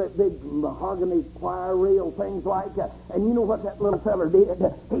those great big mahogany choir rail things like. And you know what that little feller did?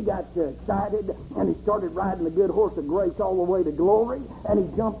 He got excited, and he started riding the good horse of grace all the way to glory. And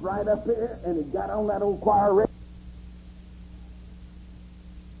he jumped right up there, and he got on that old choir rail.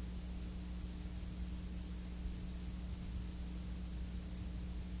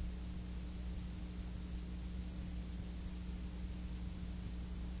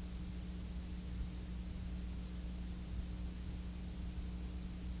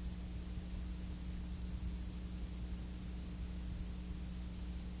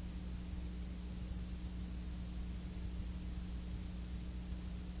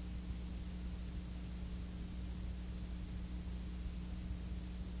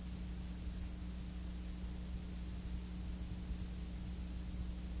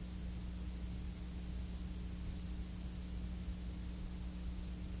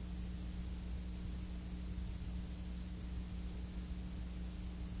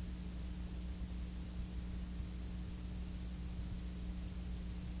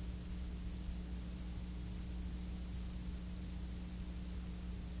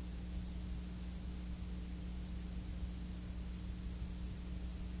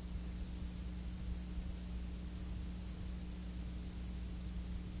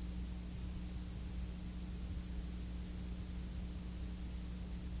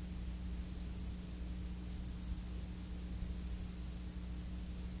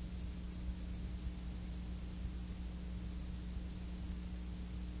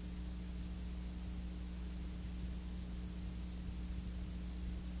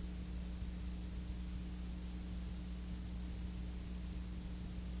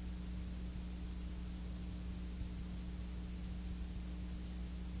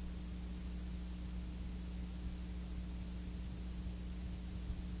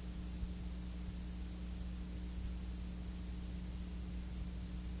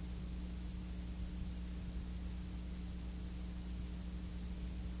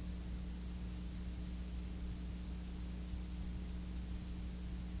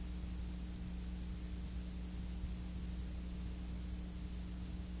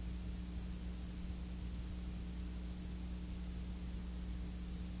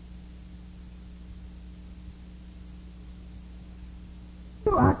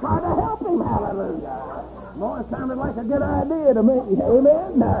 I tried to help him, hallelujah. Boy, it sounded like a good idea to me,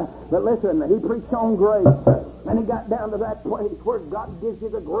 amen. But listen, he preached on grace, and he got down to that place where God gives you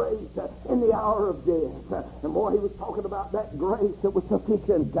the grace in the hour of death. And boy, he was talking about that grace that was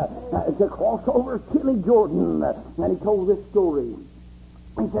sufficient to cross over Tilly Jordan. And he told this story.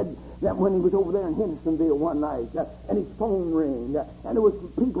 He said that when he was over there in Hendersonville one night, and his phone rang, and there was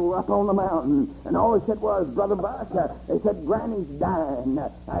people up on the mountain, and all they said was, Brother Buck, they said, Granny's dying.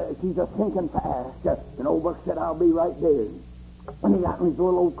 She's a sinking fast. And old Buck said, I'll be right there. And he got in his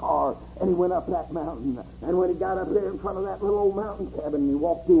little old car, and he went up that mountain. And when he got up there in front of that little old mountain cabin, he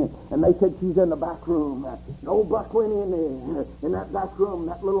walked in, and they said she's in the back room. And old Buck went in there, in that back room,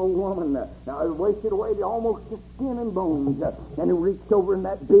 that little old woman, wasted away to almost to skin and bones. And he reached over in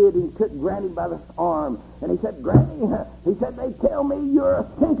that bed, and he took Granny by the arm. And he said, Granny, he said, they tell me you're a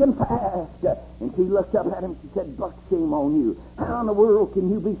sinking fast. And she looked up at him, she said, Buck, shame on you. How in the world can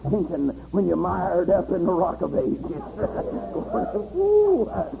you be sinking when you're mired up in the rock of ages?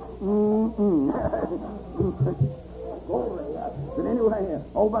 Glory. But anyway,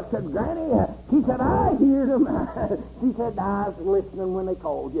 old Buck said, Granny, she said, I heard them. She said, I was listening when they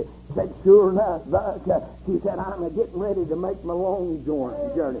called you. Said, sure enough, Buck. She said, I'm getting ready to make my long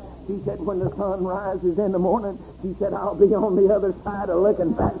journey. She said, when the sun rises in the morning, she said, I'll be on the other side of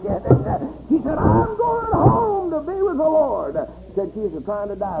looking back at it. She said, I'm going home to be with the Lord. Said she was trying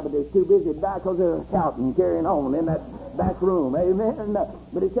to die, but they're too busy to die because they're shouting, carrying on in that back room. Amen.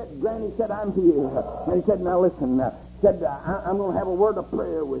 But he said, Granny said, I'm here. And he said, now listen, said, I'm going to have a word of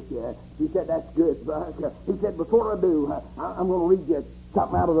prayer with you. She said, that's good, Buck. He said, before I do, I'm going to read you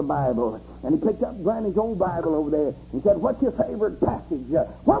something out of the Bible. And he picked up Granny's old Bible over there. He said, what's your favorite passage?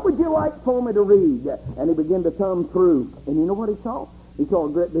 What would you like for me to read? And he began to thumb through. And you know what he saw? He saw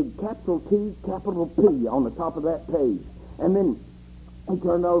a great big capital T, capital P on the top of that page. And then he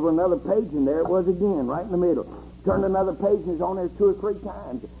turned over another page, and there it was again, right in the middle. Turned another page, and it's on there 2 or 3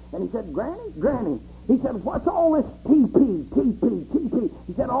 times. And he said, Granny, he said, what's all this TP?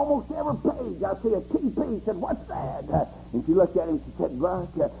 He said, almost every page I see a TP. He said, what's that? And she looked at him, she said, Buck,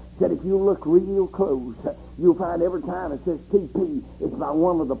 said, if you look real close, you'll find every time it says TP, it's by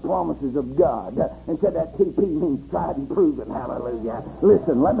one of the promises of God. And said that TP means tried and proven. Hallelujah.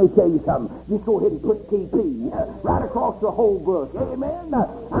 Listen, let me tell you something. Just go ahead and put TP right across the whole book. Amen.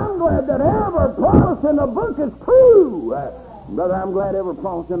 I'm glad that every promise in the book is true. Brother, I'm glad every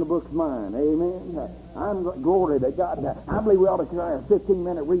promise in the book's mine. Amen. I'm glory to God. I believe we ought to try a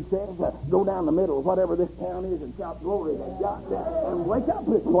 15-minute recess, go down the middle of whatever this town is and shout glory to God and wake up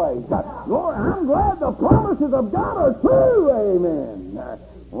this place. Glory, I'm glad the promises of God are true. Amen.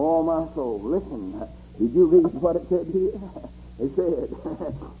 Oh, my soul. Listen, did you read what it said here? It said,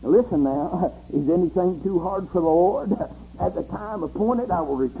 listen now, is anything too hard for the Lord? At the time appointed, I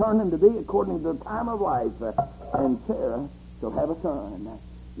will return unto thee according to the time of life. And Sarah shall have a son.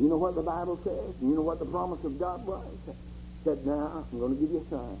 You know what the Bible says? You know what the promise of God was? It said, now, I'm going to give you a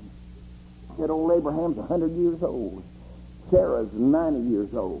son. Said old Abraham's 100 years old. Sarah's 90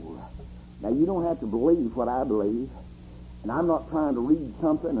 years old. Now, you don't have to believe what I believe. And I'm not trying to read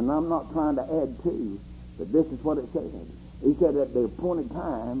something, and I'm not trying to add to. But this is what it said. He said, at the appointed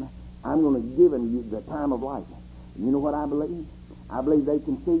time, I'm going to give you the time of life. And you know what I believe? I believe they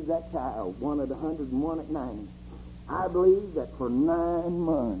conceived that child, one at 100 and one at 90. I believe that for 9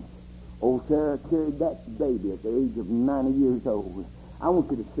 months, old Sarah carried that baby at the age of 90 years old. I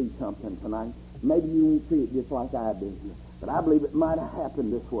want you to see something tonight. Maybe you won't see it just like I did, but I believe it might have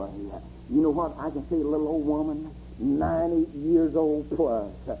happened this way. You know what? I can see a little old woman, 90 years old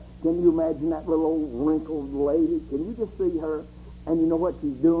plus. Can you imagine that little old wrinkled lady? Can you just see her? And you know what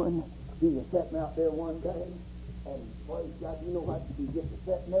she's doing? She's sitting out there one day, and praise God, you know what? She's just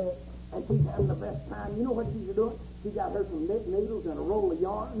sitting there, and she's having the best time. You know what she's doing? She got her some knit needles and a roll of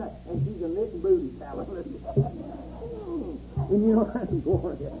yarn, and she's a knitting booty. Hallelujah. And you know,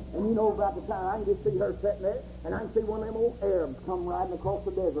 and you know about the time, I can just see her sitting there, and I can see one of them old Arabs come riding across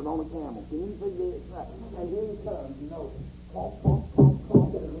the desert on a camel. Can you see this? And here he comes, you know,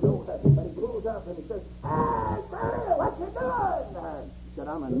 and he pulls up and he says, "Hey, Sonny, what you doing?" He said,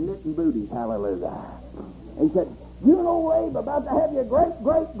 "I'm a knitting booty." Hallelujah. And he said, "You know, Abe, about to have your great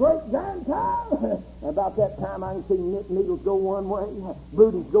grandchild." About that time, I can see knit needles go one way,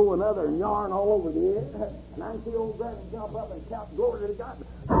 booties go another, and yarn all over the air. And I can see old Granny jump up and shout, "Glory to God!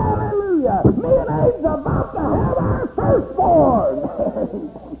 Hallelujah! Me and Abe's about to have our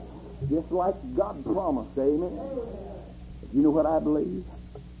firstborn!" Just like God promised, amen. But you know what I believe?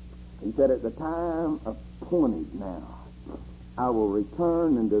 He said, "At the time appointed now, I will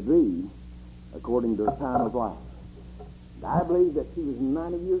return unto thee according to the time of life." I believe that she was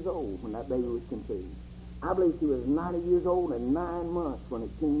 90 years old when that baby was conceived. I believe she was 90 years old and 9 months when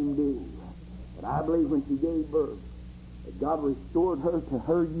it came due. But I believe when she gave birth, that God restored her to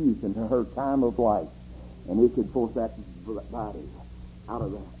her youth and to her time of life, and He could force that body out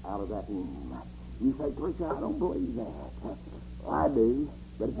of that womb. You say, "Preacher, I don't believe that." Well, I do,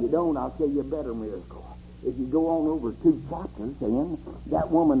 but if you don't, I'll tell you a better miracle. If you go on over 2 chapters, then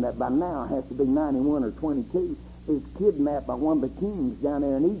that woman that by now has to be 91 or 22 is kidnapped by one of the kings down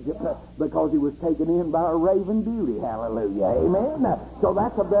there in Egypt because he was taken in by a raven beauty. Hallelujah. Amen. So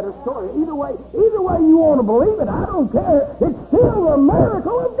that's a better story. Either way you want to believe it, I don't care. It's still a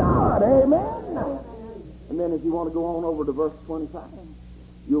miracle of God. Amen. And then if you want to go on over to verse 25,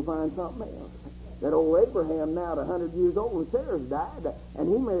 you'll find something else. That old Abraham, now at 100 years old, and Sarah's died, and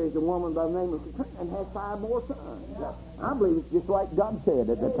he marries a woman by the name of Katrina and has 5 more sons. I believe it's just like God said,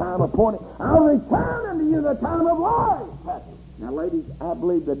 at the time appointed, I'll return unto you the time of life. Now, ladies, I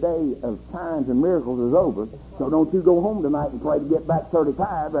believe the day of signs and miracles is over, so don't you go home tonight and pray to get back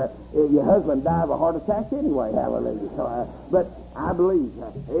 35. Your husband died of a heart attack anyway, hallelujah. So, but I believe,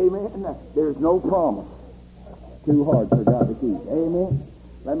 amen, there's no promise too hard for God to keep. Amen?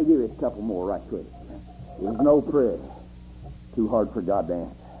 Let me give you a couple more right quick. There's no prayer too hard for God to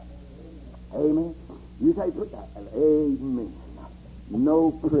answer. Amen? You say, amen.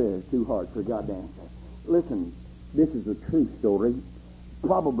 No prayer too hard for God to answer. Listen, this is a true story.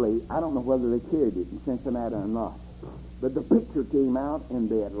 Probably, I don't know whether they carried it in Cincinnati or not, but the picture came out in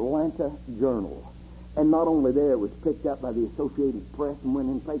the Atlanta Journal. And not only there, it was picked up by the Associated Press and went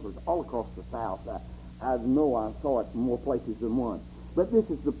in papers all across the South. I know I saw it in more places than one. But this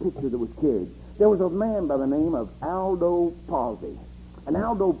is the picture that was carried. There was a man by the name of Aldo Pazzi. And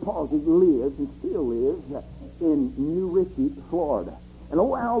Aldo Pazzi lives and still lives in New Richey, Florida. And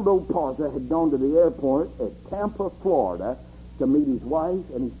old Aldo Pazzi had gone to the airport at Tampa, Florida, to meet his wife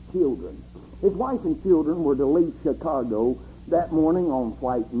and his children. His wife and children were to leave Chicago that morning on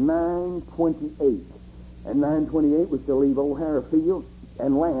flight 928. And 928 was to leave O'Hare Field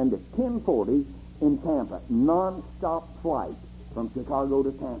and land at 10:40 in Tampa. Non-stop flight from Chicago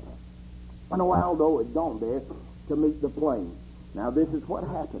to Tampa. And Aldo had gone there to meet the plane. Now, this is what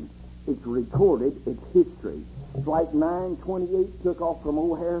happened. It's recorded. It's history. Flight 928 took off from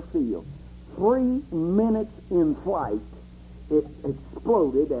O'Hare Field. 3 minutes in flight, it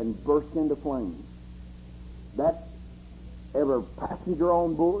exploded and burst into flames. That every passenger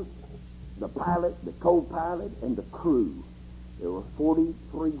on board, the pilot, the co-pilot, and the crew. There were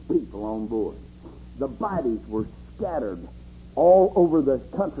 43 people on board. The bodies were scattered all over the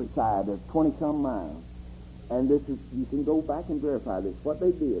countryside of 20-some miles. And this is, you can go back and verify this, what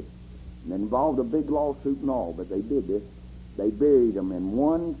they did. And it involved a big lawsuit and all, but they did this. They buried them in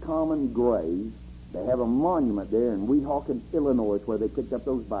one common grave. They have a monument there in Weehawken, Illinois, where they picked up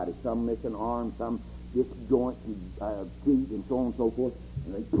those bodies. Some missing arms, some disjointed feet, and so on and so forth.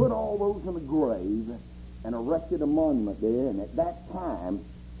 And they put all those in a grave and erected a monument there. And at that time,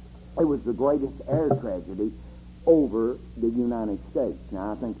 it was the greatest air tragedy over the United States.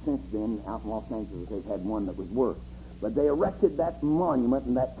 Now, I think since then, out in Los Angeles, they've had one that was worse. But they erected that monument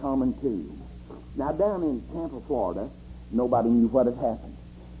in that common tomb. Now, down in Tampa, Florida, nobody knew what had happened.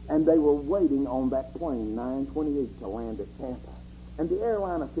 And they were waiting on that plane, 928, to land at Tampa. And the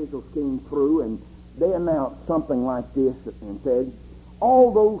airline officials came through, and they announced something like this and said,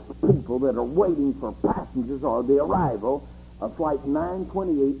 all those people that are waiting for passengers or the arrival of Flight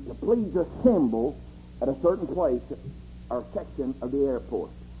 928 to please assemble at a certain place or section of the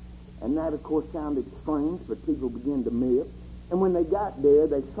airport. And that, of course, sounded strange, but people began to miss. And when they got there,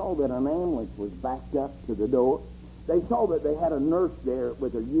 they saw that an ambulance was backed up to the door. They saw that they had a nurse there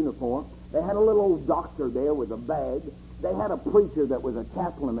with a uniform. They had a little old doctor there with a bag. They had a preacher that was a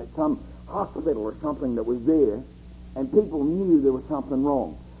chaplain at some hospital or something that was there. And people knew there was something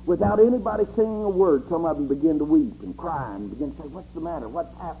wrong. Without anybody saying a word, some of them began to weep and cry and began to say, what's the matter?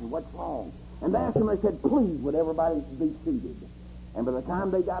 What's happened? What's wrong? And they asked them, they said, please, would everybody be seated? And by the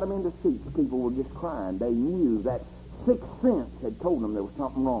time they got them into seats, people were just crying. They knew that sixth sense had told them there was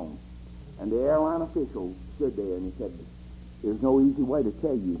something wrong. And the airline official stood there and he said, there's no easy way to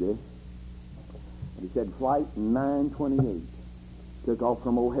tell you this. And he said, Flight 928 took off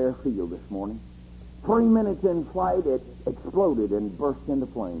from O'Hare Field this morning. 3 minutes in flight, it exploded and burst into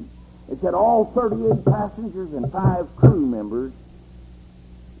flames. It said all 38 passengers and 5 crew members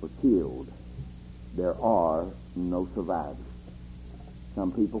were killed. There are no survivors.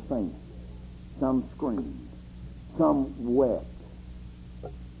 Some people fainted. Some screamed. Some wept.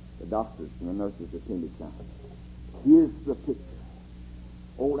 The doctors and the nurses attended some. Here's the picture.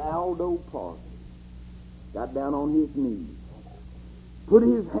 Old Aldo Pazzi got down on his knees, put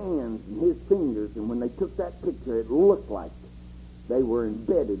his hands and his fingers, and when they took that picture, it looked like they were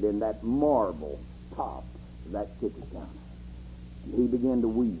embedded in that marble top of that ticket counter. And he began to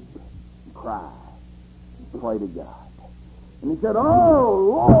weep and cry and pray to God. And he said, oh,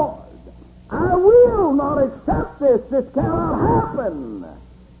 Lord, I will not accept this. This cannot happen.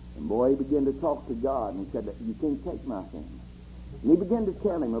 And boy, he began to talk to God, and he said, you can't take my things. And he began to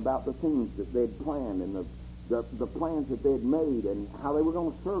tell him about the things that they had planned and the plans that they had made and how they were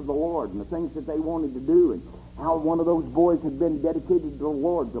going to serve the Lord and the things that they wanted to do and how one of those boys had been dedicated to the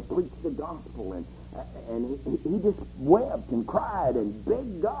Lord to preach the gospel. And he just wept and cried and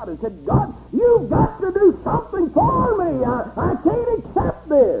begged God and said, God, you've got to do something for me. I can't accept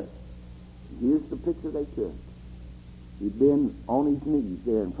this. Here's the picture they took. He'd been on his knees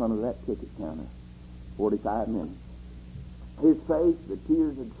there in front of that ticket counter 45 minutes. His face, the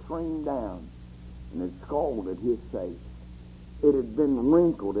tears had streamed down and had scalded his face. it had been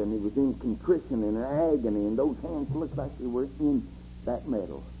wrinkled, and he was in contrition and agony, and those hands looked like they were in that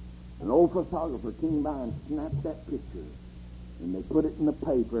metal. An old photographer came by and snapped that picture, and they put it in the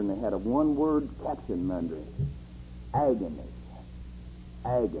paper, and they had a one-word caption under it: agony,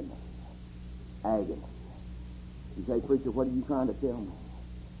 agony, agony. You say, preacher, what are you trying to tell me?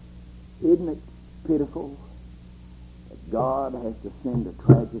 Isn't it pitiful that God has to send a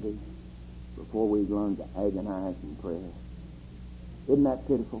tragedy before we learn to agonize in prayer? Isn't that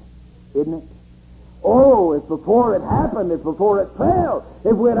pitiful? Isn't it? Oh, if before it happened, if before it fell,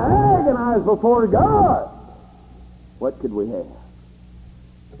 if we'd agonized before God, what could we have?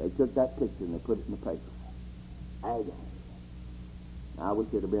 They took that picture and they put it in the paper. Agony. I wish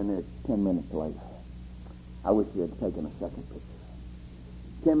it had been there 10 minutes later. I wish they had taken a second picture.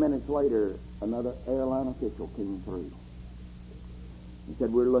 10 minutes later, another airline official came through. He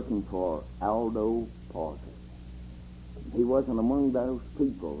said, we're looking for Aldo Parker. He wasn't among those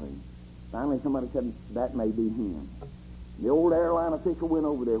people, and finally somebody said, that may be him. The old airline official went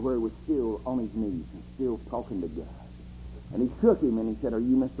over there where he was still on his knees and still talking to God. And he shook him and he said, are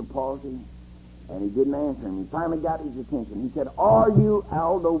you Mr. Parsley? And he didn't answer him. He finally got his attention. He said, are you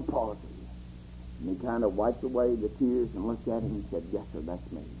Aldo Parsley? And he kind of wiped away the tears and looked at him and said, yes, sir,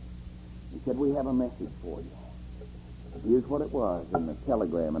 that's me. He said, we have a message for you. Here's what it was in the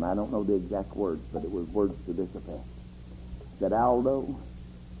telegram, and I don't know the exact words, but it was words to this effect. Said, Aldo,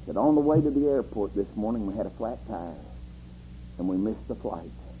 said, on the way to the airport this morning we had a flat tire, and we missed the flight,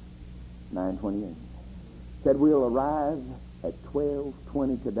 9:28. Said, we'll arrive at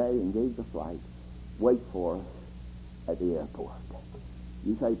 12:20 today, and gave the flight. Wait for us at the airport.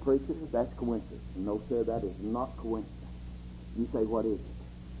 You say, preacher, that's coincidence. No, sir, that is not coincidence. You say, what is it?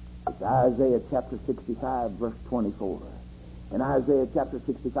 It's Isaiah chapter 65, verse 24. And Isaiah chapter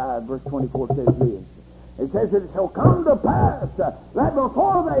 65, verse 24 says this. It says, it shall come to pass that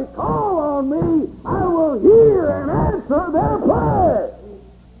before they call on me, I will hear and answer their prayer.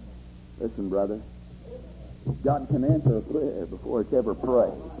 Listen, brother. God can answer a prayer before it's ever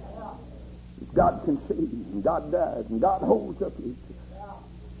prayed. If God can see, and God does, and God holds up his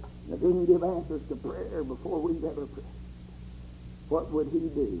that he can give answers to prayer before we've ever prayed. What would he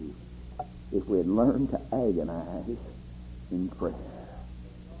do if we had learned to agonize in prayer?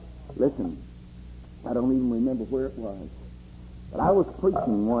 Listen, I don't even remember where it was, but I was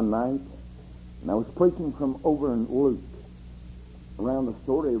preaching one night, and I was preaching from over in Luke, around the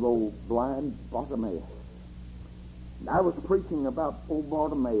story of old blind Bartimaeus. And I was preaching about old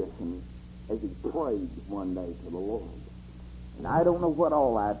Bartimaeus and as he prayed one day to the Lord. And I don't know what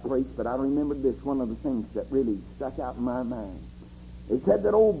all I preached, but I remember this, one of the things that really stuck out in my mind. It said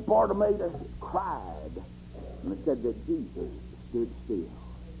that old Bartimaeus cried, and it said that Jesus stood still.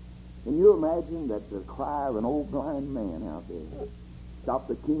 Can you imagine that the cry of an old blind man out there stopped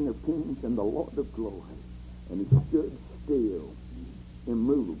the King of Kings and the Lord of Glory, and he stood still,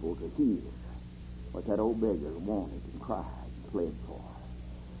 immovable to hear what that old beggar wanted and cried and pled for.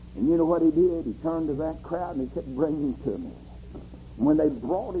 And you know what he did? He turned to that crowd and he said, bring him to me. And when they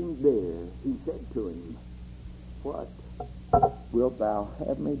brought him there, he said to him, what wilt thou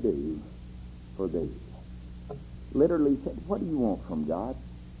have me do for thee? Literally said, what do you want from God?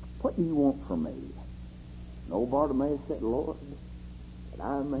 What do you want from me? And old Bartimaeus said, Lord, that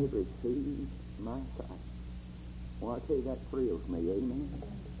I may receive my sight. Well, I tell you, that thrills me, amen.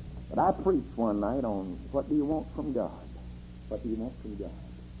 But I preached one night on what do you want from God? What do you want from God?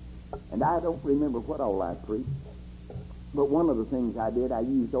 And I don't remember what all I preached, but one of the things I did, I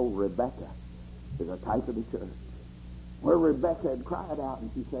used old Rebecca as a type of the church, where Rebecca had cried out and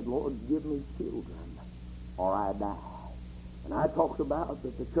she said, Lord, give me children or I die. And I talked about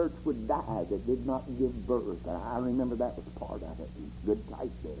that the church would die that did not give birth. And I remember that was part of it. Good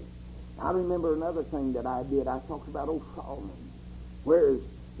type there. I remember another thing that I did. I talked about old Solomon, where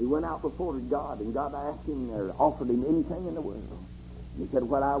he went out before God and God asked him or offered him anything in the world. And he said,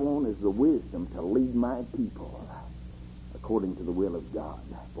 what I want is the wisdom to lead my people according to the will of God.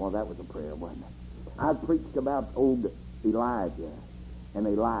 Boy, that was a prayer, wasn't it? I preached about old Elijah and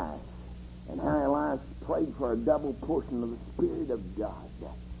Elias, and how Elias prayed for a double portion of the Spirit of God,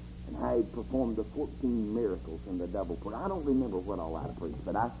 and how he performed the 14 miracles in the double portion. I don't remember what all I preached,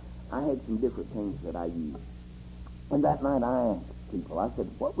 but I had some different things that I used. And that night I asked people, I said,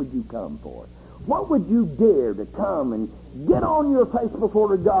 what would you come for? What would you dare to come and get on your face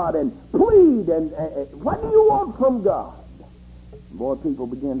before God and plead? And what do you want from God? And boy, people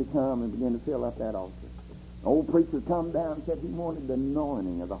began to come and began to fill up that altar. An old preacher come down and said he wanted the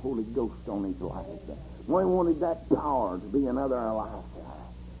anointing of the Holy Ghost on his life. Well, he wanted that power to be another Elisha.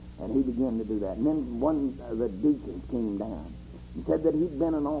 And he began to do that. And then one of the deacons came down. He said that he'd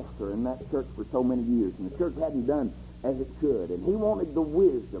been an officer in that church for so many years, and the church hadn't done as it should, and he wanted the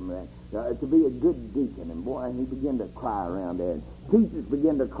wisdom to be a good deacon. And boy, he began to cry around there. And teachers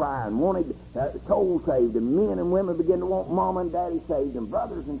began to cry and wanted souls saved, and men and women began to want mom and daddy saved, and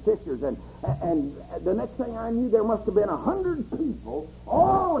brothers and sisters. And the next thing I knew, there must have been 100 people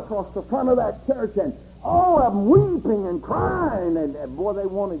all across the front of that church, and all of them weeping and crying, and boy, they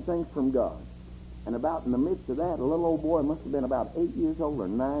wanted things from God. And about in the midst of that, a little old boy, must have been about 8 years old or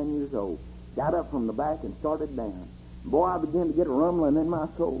 9 years old, got up from the back and started down. Boy, I began to get a rumbling in my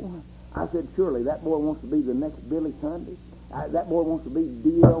soul. I said, surely that boy wants to be the next Billy Sunday. That boy wants to be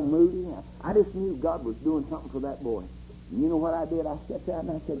D.L. Moody. I just knew God was doing something for that boy. And you know what I did? I stepped out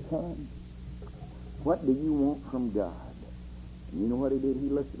and I said, son, what do you want from God? And you know what he did? He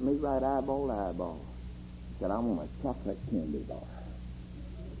looked at me right eyeball to eyeball. He said, I want a chocolate candy bar.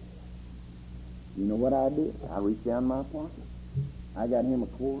 You know what I did? I reached down in my pocket. I got him a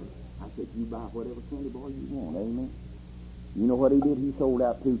quarter. I said, you buy whatever candy bar you want, amen? You know what he did? He sold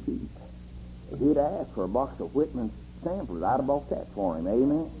out 2 teeth. If he'd asked for a box of Whitman's samplers, I'd have bought that for him,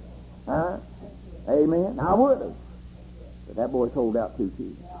 amen? Huh? Amen? I would have. But that boy sold out 2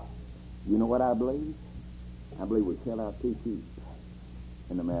 teeth. You know what I believe? I believe we sell out 2 teeth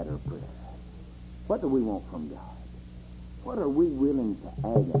in the matter of prayer. What do we want from God? What are we willing to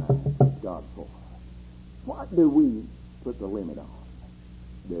agonize God for? What do we put the limit on?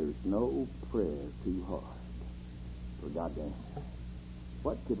 There's no prayer too hard for God to answer.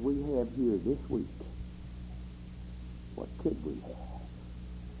 What could we have here this week? What could we have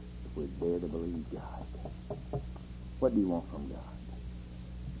if we dare to believe God? What do you want from God?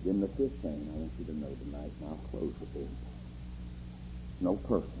 Then the fifth thing I want you to know tonight, and I'll close with this. No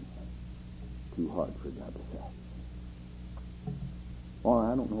person too hard for God to save. Well,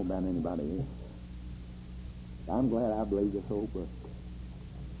 I don't know about anybody else. I'm glad I believe this whole book.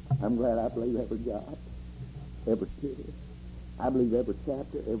 I'm glad I believe every God, every kid. I believe every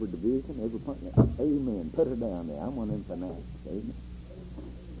chapter, every division, every point. Amen. Put her down there. I'm one of them fanatics. Amen.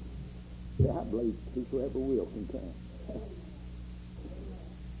 Yeah, I believe whosoever will can come.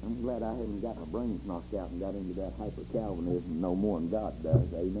 I'm glad I haven't got my brains knocked out and got into that hyper-Calvinism no more than God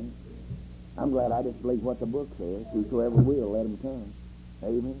does. Amen. I'm glad I just believe what the book says. Whosoever will, let him come.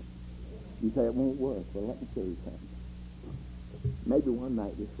 Amen. You say it won't work. Well, let me show you something. Maybe one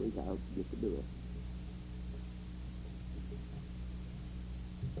night this week I'll get to do it.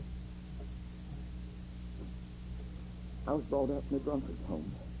 I was brought up in a drunkard's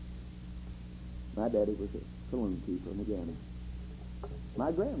home. My daddy was a saloon keeper in the gambler.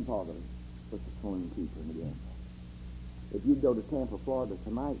 My grandfather was a saloon keeper in the gambler. If you go to Tampa, Florida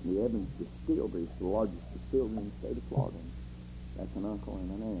tonight, the Evans Distillery is the largest distillery in the state of Florida. That's an uncle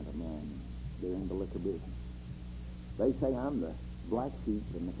and an aunt of mine. They're in the liquor business. They say I'm the black sheep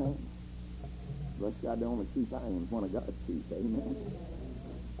in the family. Bless God, the only sheep I am is one of God's sheep. Amen.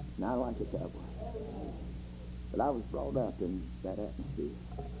 And I like it that way. But I was brought up in that atmosphere.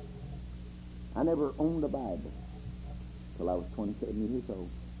 I never owned a Bible till I was 27 years old.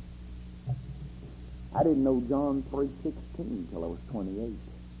 I didn't know John 3:16 till I was 28.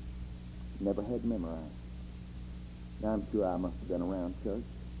 Never had memorized. Now I'm sure I must have been around church.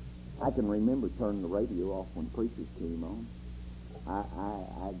 I can remember turning the radio off when preachers came on.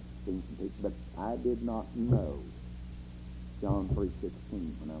 I'd seen some people, but I did not know John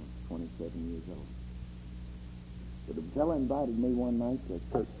 3:16 when I was 27 years old. But a fellow invited me one night to a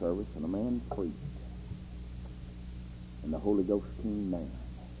church service, and a man preached. And the Holy Ghost came down.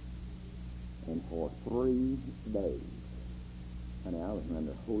 And for 3 days, honey, I was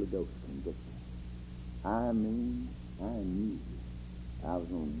under Holy Ghost conviction. I mean, I knew I was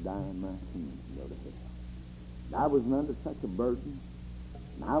going to die in my sins and go to hell. I was under such a burden.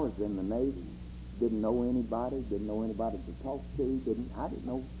 And I was in the Navy. Didn't know anybody. Didn't know anybody to talk to. I didn't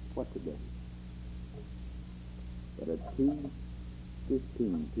know what to do. But at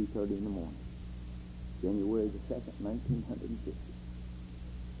 2:30 in the morning, January the 2nd, 1950,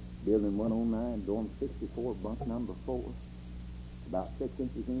 Building 109, dorm 64, bunk number 4, about 6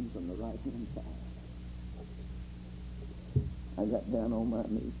 inches in from the right-hand side. I got down on my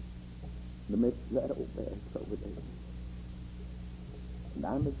knees in the midst of that old barracks over there. And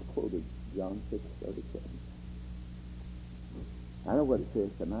I misquoted John 6:37. I know what it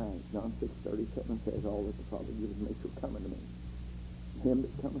says tonight. John 6:37 says, all that the Father gives me shall come unto me. Him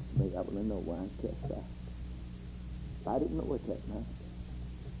that cometh to me, I will in no wise cast out. I didn't know it that night.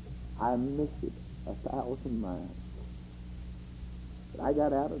 I missed it 1,000 miles. But I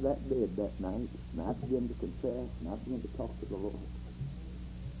got out of that bed that night, and I began to confess, and I began to talk to the Lord.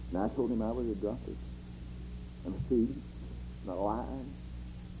 And I told him I was a drunkard, and a thief, and a lying,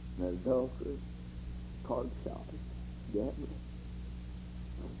 and an adulterer, card sharp, gambler.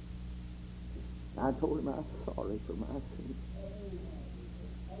 I told him I was sorry for my sins.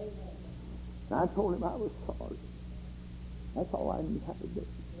 I told him I was sorry. That's all I knew how to do.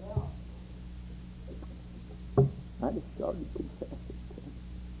 I just started confessing to him.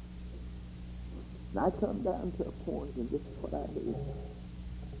 And I come down to a point, and this is what I did.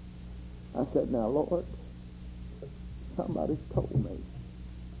 I said, now, Lord, somebody's told me.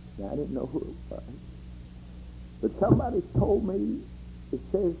 Now, I didn't know who it was. But somebody's told me it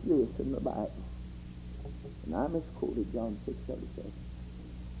says this in the Bible. And I misquoted John 6:37.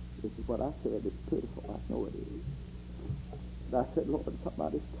 This is what I said. It's pitiful. I know it is. But I said, Lord,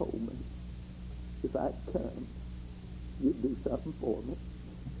 somebody's told me if I'd come, you'd do something for me.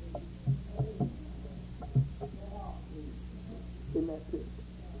 Isn't that it?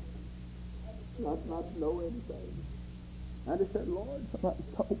 Not to know anything. I just said, Lord, somebody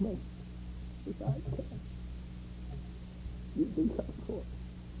told me if I'd come, you'd do something for me.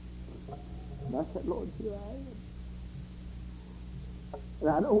 And I said, Lord, here I am. And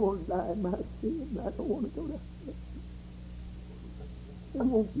I don't want to die in my sin. I don't want to go to hell.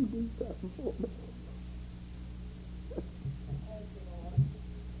 And won't you do something for me?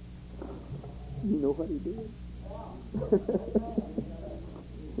 You know what he did?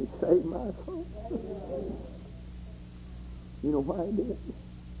 He saved my soul. You know why he did?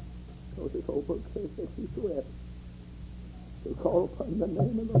 Because this old book says that whosoever shall call upon the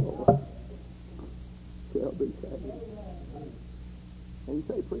name of the Lord shall be saved. And you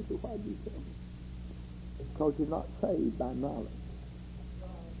say, preacher, why did you tell me? Because you're not saved by knowledge.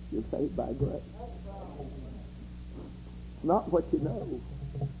 You're saved by grace. It's not what you know.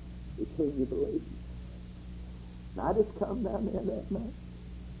 It's who you believe. And I just come down there that night.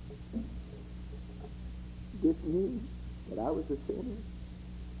 Just knew that I was a sinner.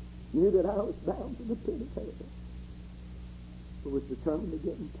 Knew that I was bound to the pit of hell. But was determined to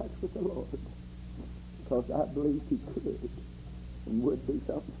get in touch with the Lord. Because I believed he could and would do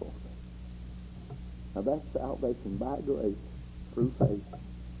something for me. Now that's salvation by grace through faith.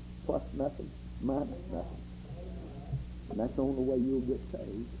 Plus nothing, minus nothing. And that's the only way you'll get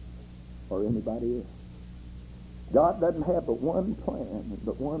saved, or anybody else. God doesn't have but one plan,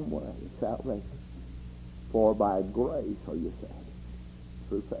 but one way, salvation. For by grace are you saved,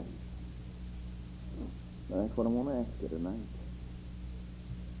 through faith. Now that's what I want to ask you tonight.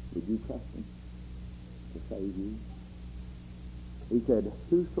 Would you trust him to save you? He said,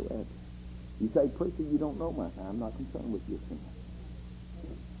 whosoever. You say, preacher, you don't know my sin. I'm not concerned with your sin.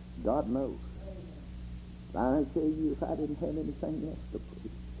 God knows. I tell you, if I didn't have anything else to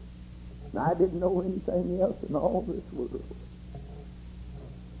preach, and I didn't know anything else in all this world,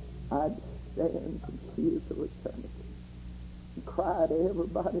 I'd stand from here till eternity and cry to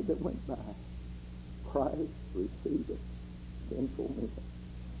everybody that went by, Christ receiveth sinful men.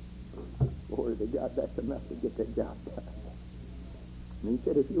 Glory to God, that's enough to get that job done. And he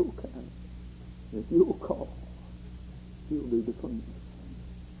said, if you'll come, if you'll call, he'll do the cleansing.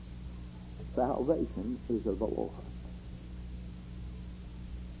 Salvation is of the Lord.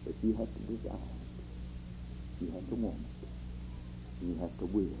 But you have to desire it. You have to want it. And you have to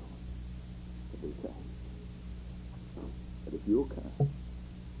will to be saved. But if you'll come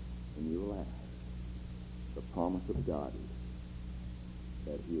and you'll ask, the promise of God is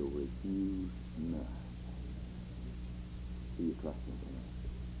that he'll refuse none. Do you trust him tonight?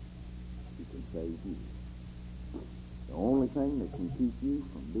 He can save you. The only thing that can keep you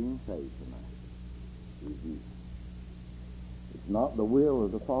from being saved tonight is you. It's not the will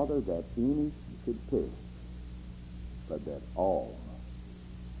of the Father that any should perish, but that all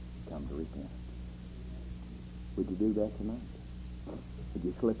come to repentance. Would you do that tonight? Would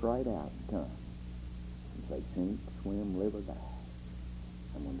you slip right out and come and say, sink, swim, live, or die?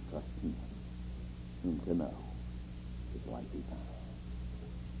 I'm going to trust him, whom to know is life eternal.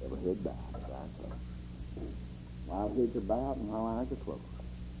 Every head bowed, every eye closed. While heads are bowed and while eyes are closed.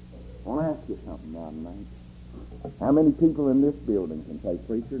 I want to ask you something now tonight. How many people in this building can say,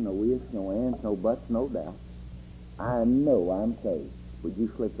 preacher, no ifs, no ands, no buts, no doubts? I know I'm saved. Would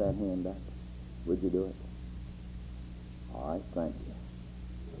you slip that hand up? Would you do it? All right, thank you.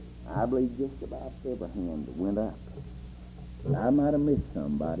 I believe just about every hand that went up. I might have missed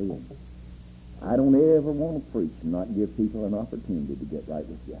somebody. And I don't ever want to preach and not give people an opportunity to get right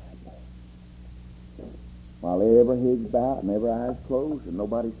with God. While every head's bowed and every eye's closed and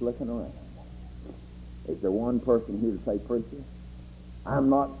nobody's looking around, is there one person here to say, preacher, I'm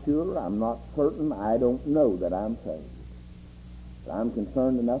not sure, I'm not certain, I don't know that I'm saved. But I'm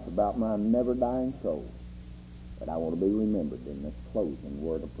concerned enough about my never-dying soul But I want to be remembered in this closing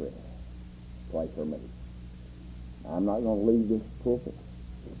word of prayer. Pray for me. I'm not going to leave this pulpit.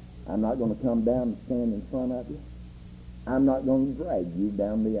 I'm not going to come down and stand in front of you. I'm not going to drag you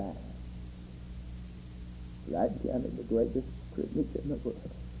down the aisle. Right down to the greatest privilege in the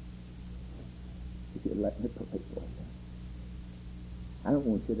world. If you let me pray for you. I don't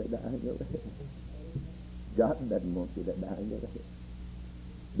want you to die and go to hell. God doesn't want you to die and go to hell.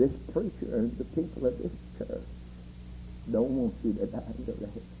 This preacher and the people of this church don't want you to die and go to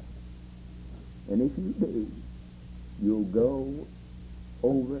hell. And if you do, you'll go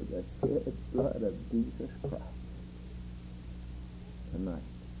over the shed blood of Jesus Christ. Tonight,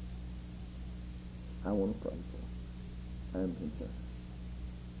 I want to pray for you. I'm concerned.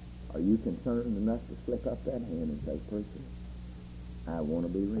 Are you concerned enough to slip up that hand and say, preacher, I want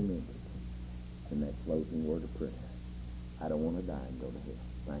to be remembered in that closing word of prayer. I don't want to die and go to hell.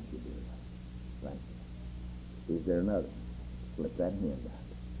 Thank you, dear Lord. Thank you. Is there another? Slip that hand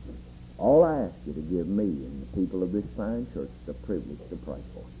out. All I ask you to give me and the people of this fine church the privilege to pray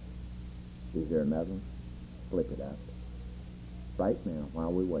for you. Is there another? Slip it out. Right now,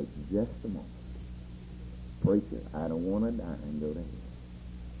 while we wait just a moment. Preacher, I don't want to die and go to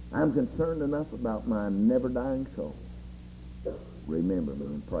hell. I'm concerned enough about my never-dying soul. Remember me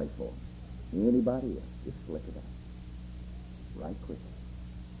and pray for me. Anybody else, just slip it out. Right quick.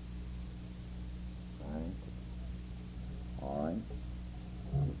 Right. All right.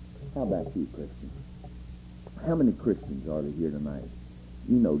 How about you, Christians? How many Christians are there here tonight?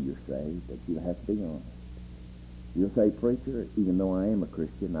 You know you're saved, but you have to be honest. You'll say, preacher, even though I am a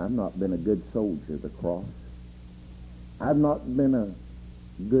Christian, I've not been a good soldier of the cross. I've not been a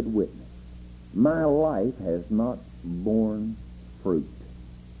good witness. My life has not borne fruit.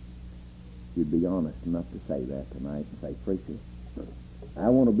 You'd be honest enough to say that tonight and say, preacher, I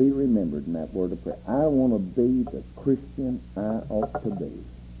want to be remembered in that word of prayer. I want to be the Christian I ought to be.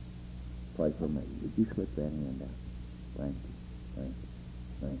 Pray for me. Would you slip that hand out? Thank you. Thank you.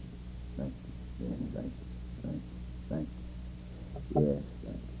 Thank you. Thank you. Yes, thank you. Thank you. Thank you. Yes,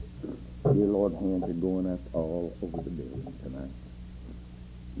 thank you. Dear Lord, hands are going up all over the building tonight.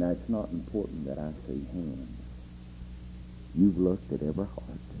 Now, it's not important that I see hands. You've looked at every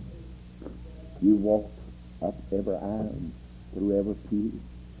heart. You walked up every aisle and through every pew.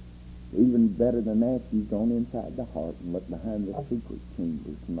 Even better than that, you've gone inside the heart and looked behind the secret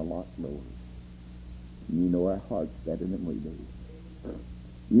chambers and the locked doors. And you know our hearts better than we do.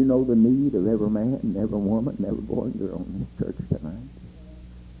 You know the need of every man and every woman and every boy and girl in this church tonight.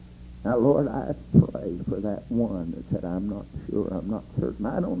 Now, Lord, I pray for that one that said, I'm not sure, I'm not certain,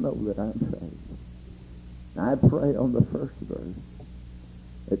 I don't know that I'm saved. I pray on the first verse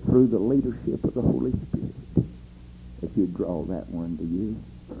that through the leadership of the Holy Spirit, that you'd draw that one to you.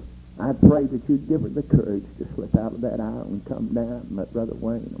 I pray that you'd give her the courage to slip out of that aisle and come down and let Brother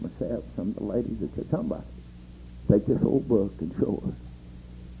Wayne or myself, some of the ladies that said, somebody, take this old book and show her.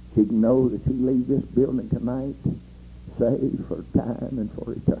 She can know that she leaves this building tonight saved for time and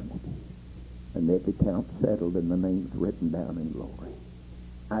for eternity. And that the account's settled and the name's written down in glory.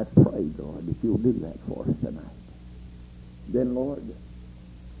 I pray, Lord, that you'll do that for us tonight. Then, Lord,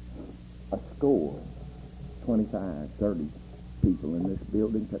 a score, 25, 30 people in this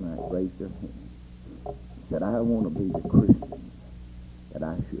building tonight raised their hands. Said, I want to be the Christian that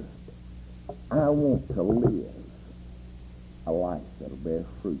I should. I want to live a life that'll bear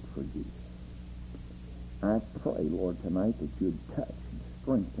fruit for you. I pray, Lord, tonight that you'd touch and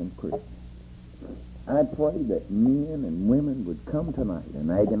strengthen Christians. I pray that men and women would come tonight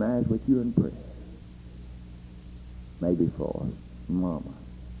and agonize with you in prayer. Maybe for mama,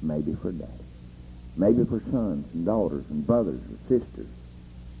 maybe for daddy, maybe for sons and daughters and brothers and sisters,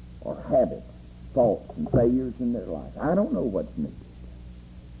 or habits, faults, and failures in their life. I don't know what's needed.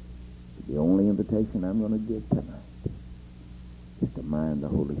 But the only invitation I'm going to give tonight is to mind the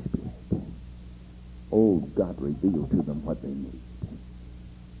Holy Spirit. Oh, God, reveal to them what they need.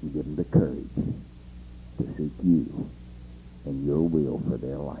 And give them the courage to seek you and your will for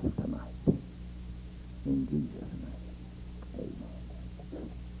their life tonight. In Jesus' name, amen.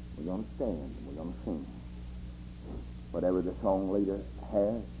 We're going to stand and we're going to sing. Whatever the song leader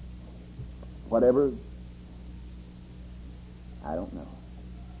has, whatever, I don't know.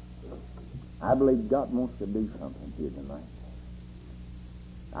 I believe God wants to do something here tonight.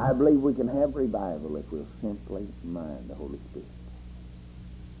 I believe we can have revival if we'll simply mind the Holy Spirit.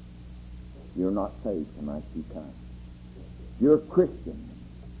 You're not saved tonight, you come. You're a Christian.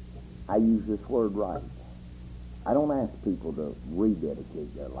 I use this word right. I don't ask people to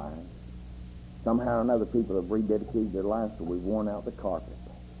rededicate their lives. Somehow or another, people have rededicated their lives so we've worn out the carpet.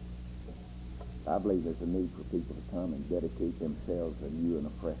 I believe there's a need for people to come and dedicate themselves anew and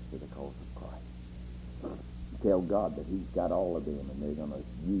afresh to the cause of Christ. Tell God that He's got all of them and they're going to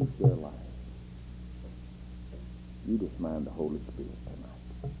use their lives. You just mind the Holy Spirit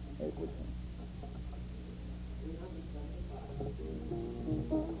tonight as we sing.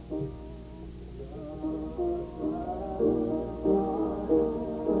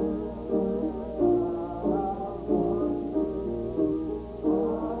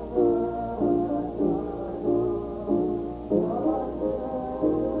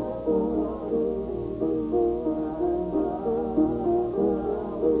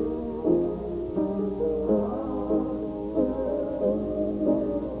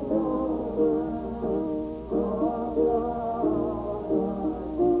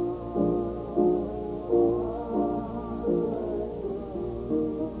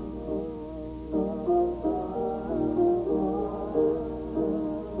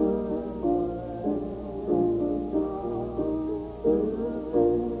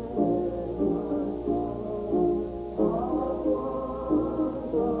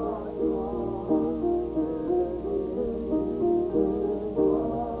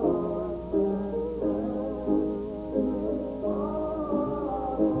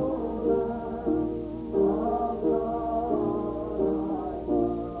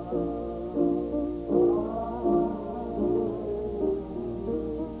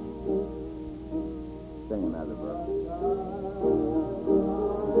 Sing another verse.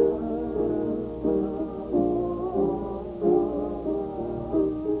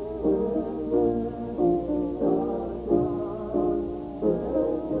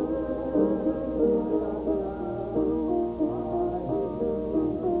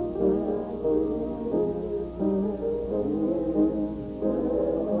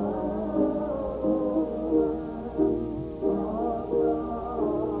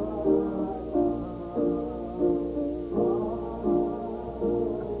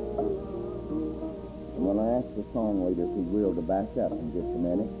 The song leader, if he will, to back up in just a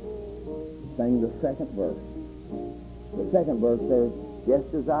minute. Sing the second verse. The second verse says, just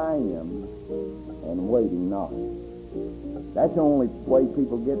as I am and waiting not. That's the only way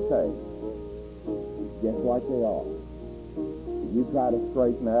people get saved. Just like they are. If you try to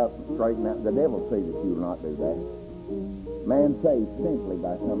straighten out, the devil sees that you will not do that. Man saved simply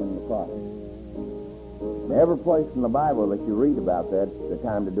by coming to Christ. And every place in the Bible that you read about that, the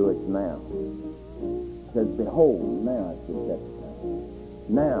time to do it's now. It says, behold, now is the set time.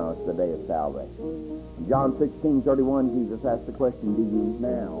 Now is the day of salvation. In John 16:31, Jesus asked the question, do you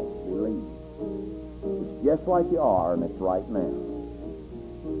now believe? It's just like you are, and it's right now.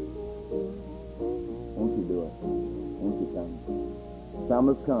 Won't you do it? Won't you come? Some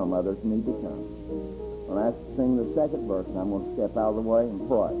have come, others need to come. I'm going to ask to sing the second verse, and I'm going to step out of the way and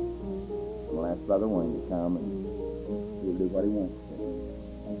pray. I'm going to ask Brother Wayne to come, and he'll do what he wants to.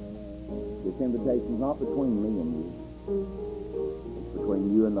 This invitation is not between me and you. It's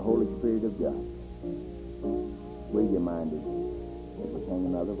between you and the Holy Spirit of God. Will you mind it as we sing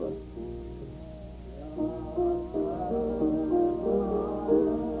another verse?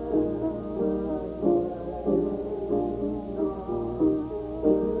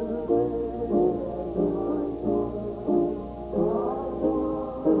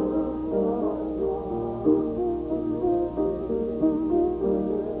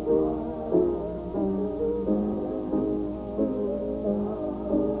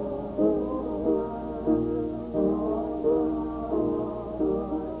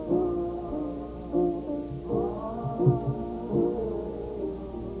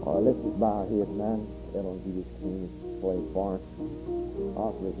 Bow our heads now. Tell them you just came to play for us.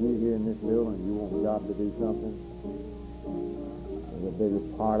 Also, if you're here in this building and you want God to do something, and the biggest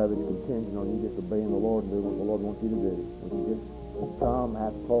part of it is contingent on you just obeying the Lord and doing what the Lord wants you to do. If you just come,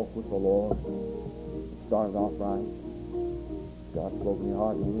 have a talk with the Lord, start it off right. God spoke in your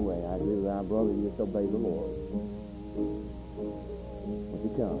heart in any way. I agree with our brother. You just obey the Lord. If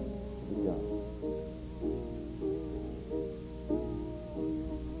you come, if you come.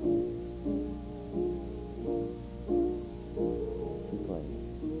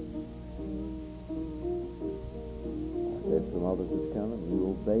 Some others is coming.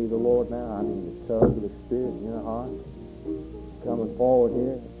 You obey the Lord now. I mean the tug of the Spirit in your heart. Coming forward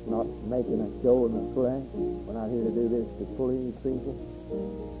here, not making a show in the flesh. We're not here to do this to please people.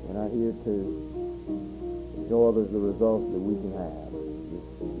 We're not here to show others the results that we can have. Just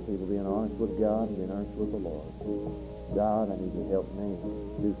people being honest with God and being honest with the Lord. God, I need you to help me.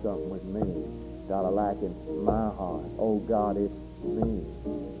 Do something with me. God, I lack in my heart. Oh God, it's me.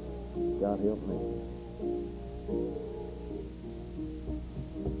 God, help me.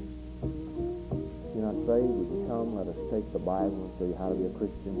 say, would you come, let us take the Bible and show you how to be a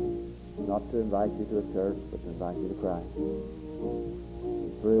Christian, not to invite you to a church, but to invite you to Christ. We're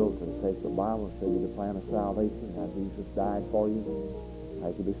thrilled to take the Bible and show you the plan of salvation, how Jesus died for you,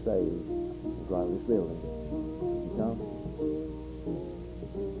 how you can be saved. We'll go out of this building. You come?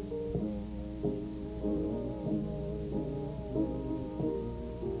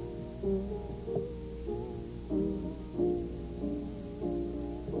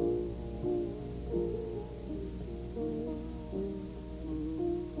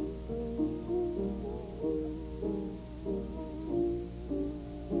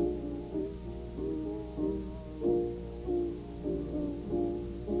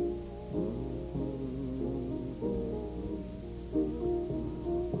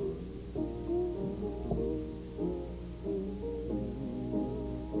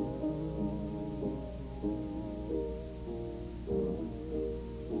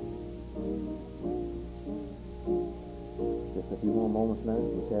 A few more moments now,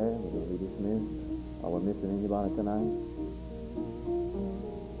 we can. We're going to be dismissed. Are we missing anybody tonight?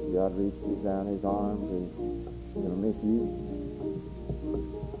 God reaches down his arms and he's going to miss you.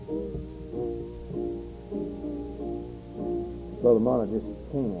 Brother Mund, I just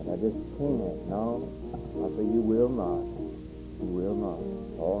can't. No, I say you will not. You will not.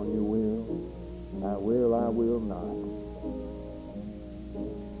 Oh, you will. I will not.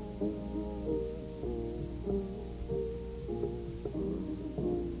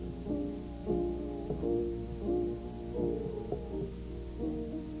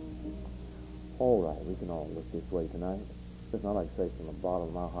 All right, we can all look this way tonight. Listen, I'd like to say from the bottom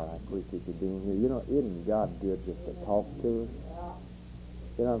of my heart, I appreciate you being here. You know, isn't God good just to talk to us?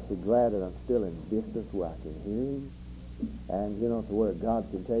 You know, I'm so glad that I'm still in distance where I can hear him. And, you know, to where God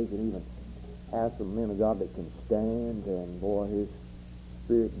can take and even have some men of God that can stand, and, boy, his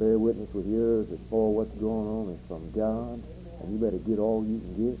spirit bear witness with yours that, boy, what's going on is from God. And you better get all you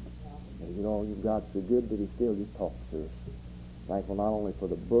can get. And get all you got. So good that he still just talks to us. Thankful not only for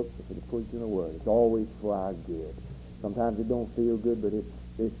the book, but for the preaching of the word. It's always for our good. Sometimes it don't feel good, but it's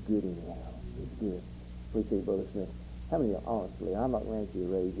good anyhow. It's good. Appreciate Brother Smith. How many, honestly, I'm not going to ask you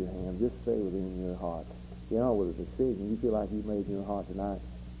to raise your hand. Just say within your heart. You know, with a decision you feel like you've made in your heart tonight,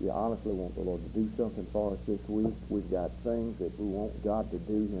 you honestly want the Lord to do something for us this week. We've got things that we want God to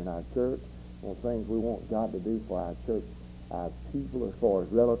do here in our church. Things we want God to do for our church, our people, as far as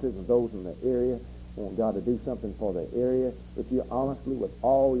relatives and those in the area. Want God to do something for the area, but you honestly, with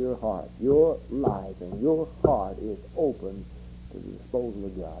all your heart, your life and your heart is open to the disposal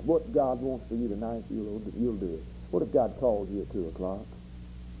of God. What God wants for you tonight, you'll do it. What if God calls you at 2 o'clock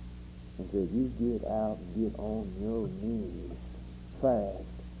and says, you get out and get on your knees fast?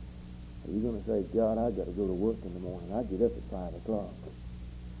 Are you going to say, God, I got to go to work in the morning. I get up at 5 o'clock.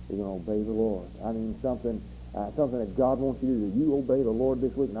 You're going to obey the Lord. I mean, something that God wants you to do. You obey the Lord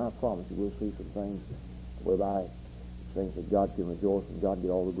this week, and I promise you we'll see some things whereby things that God can rejoice and God get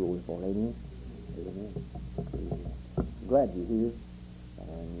all the glory for. Amen? Amen. Amen. I'm glad you're here,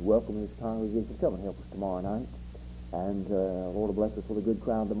 and welcome this congregation. Come and help us tomorrow night. And Lord will bless us with a good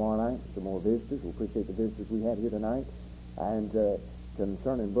crowd tomorrow night. Some more visitors. We appreciate the visitors we had here tonight. And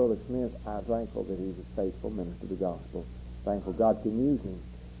concerning Brother Smith, I'm thankful that he's a faithful minister to the gospel. Thankful God can use him.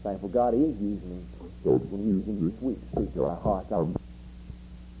 Thankful God is using him. He's going to use him this week to speak to our hearts.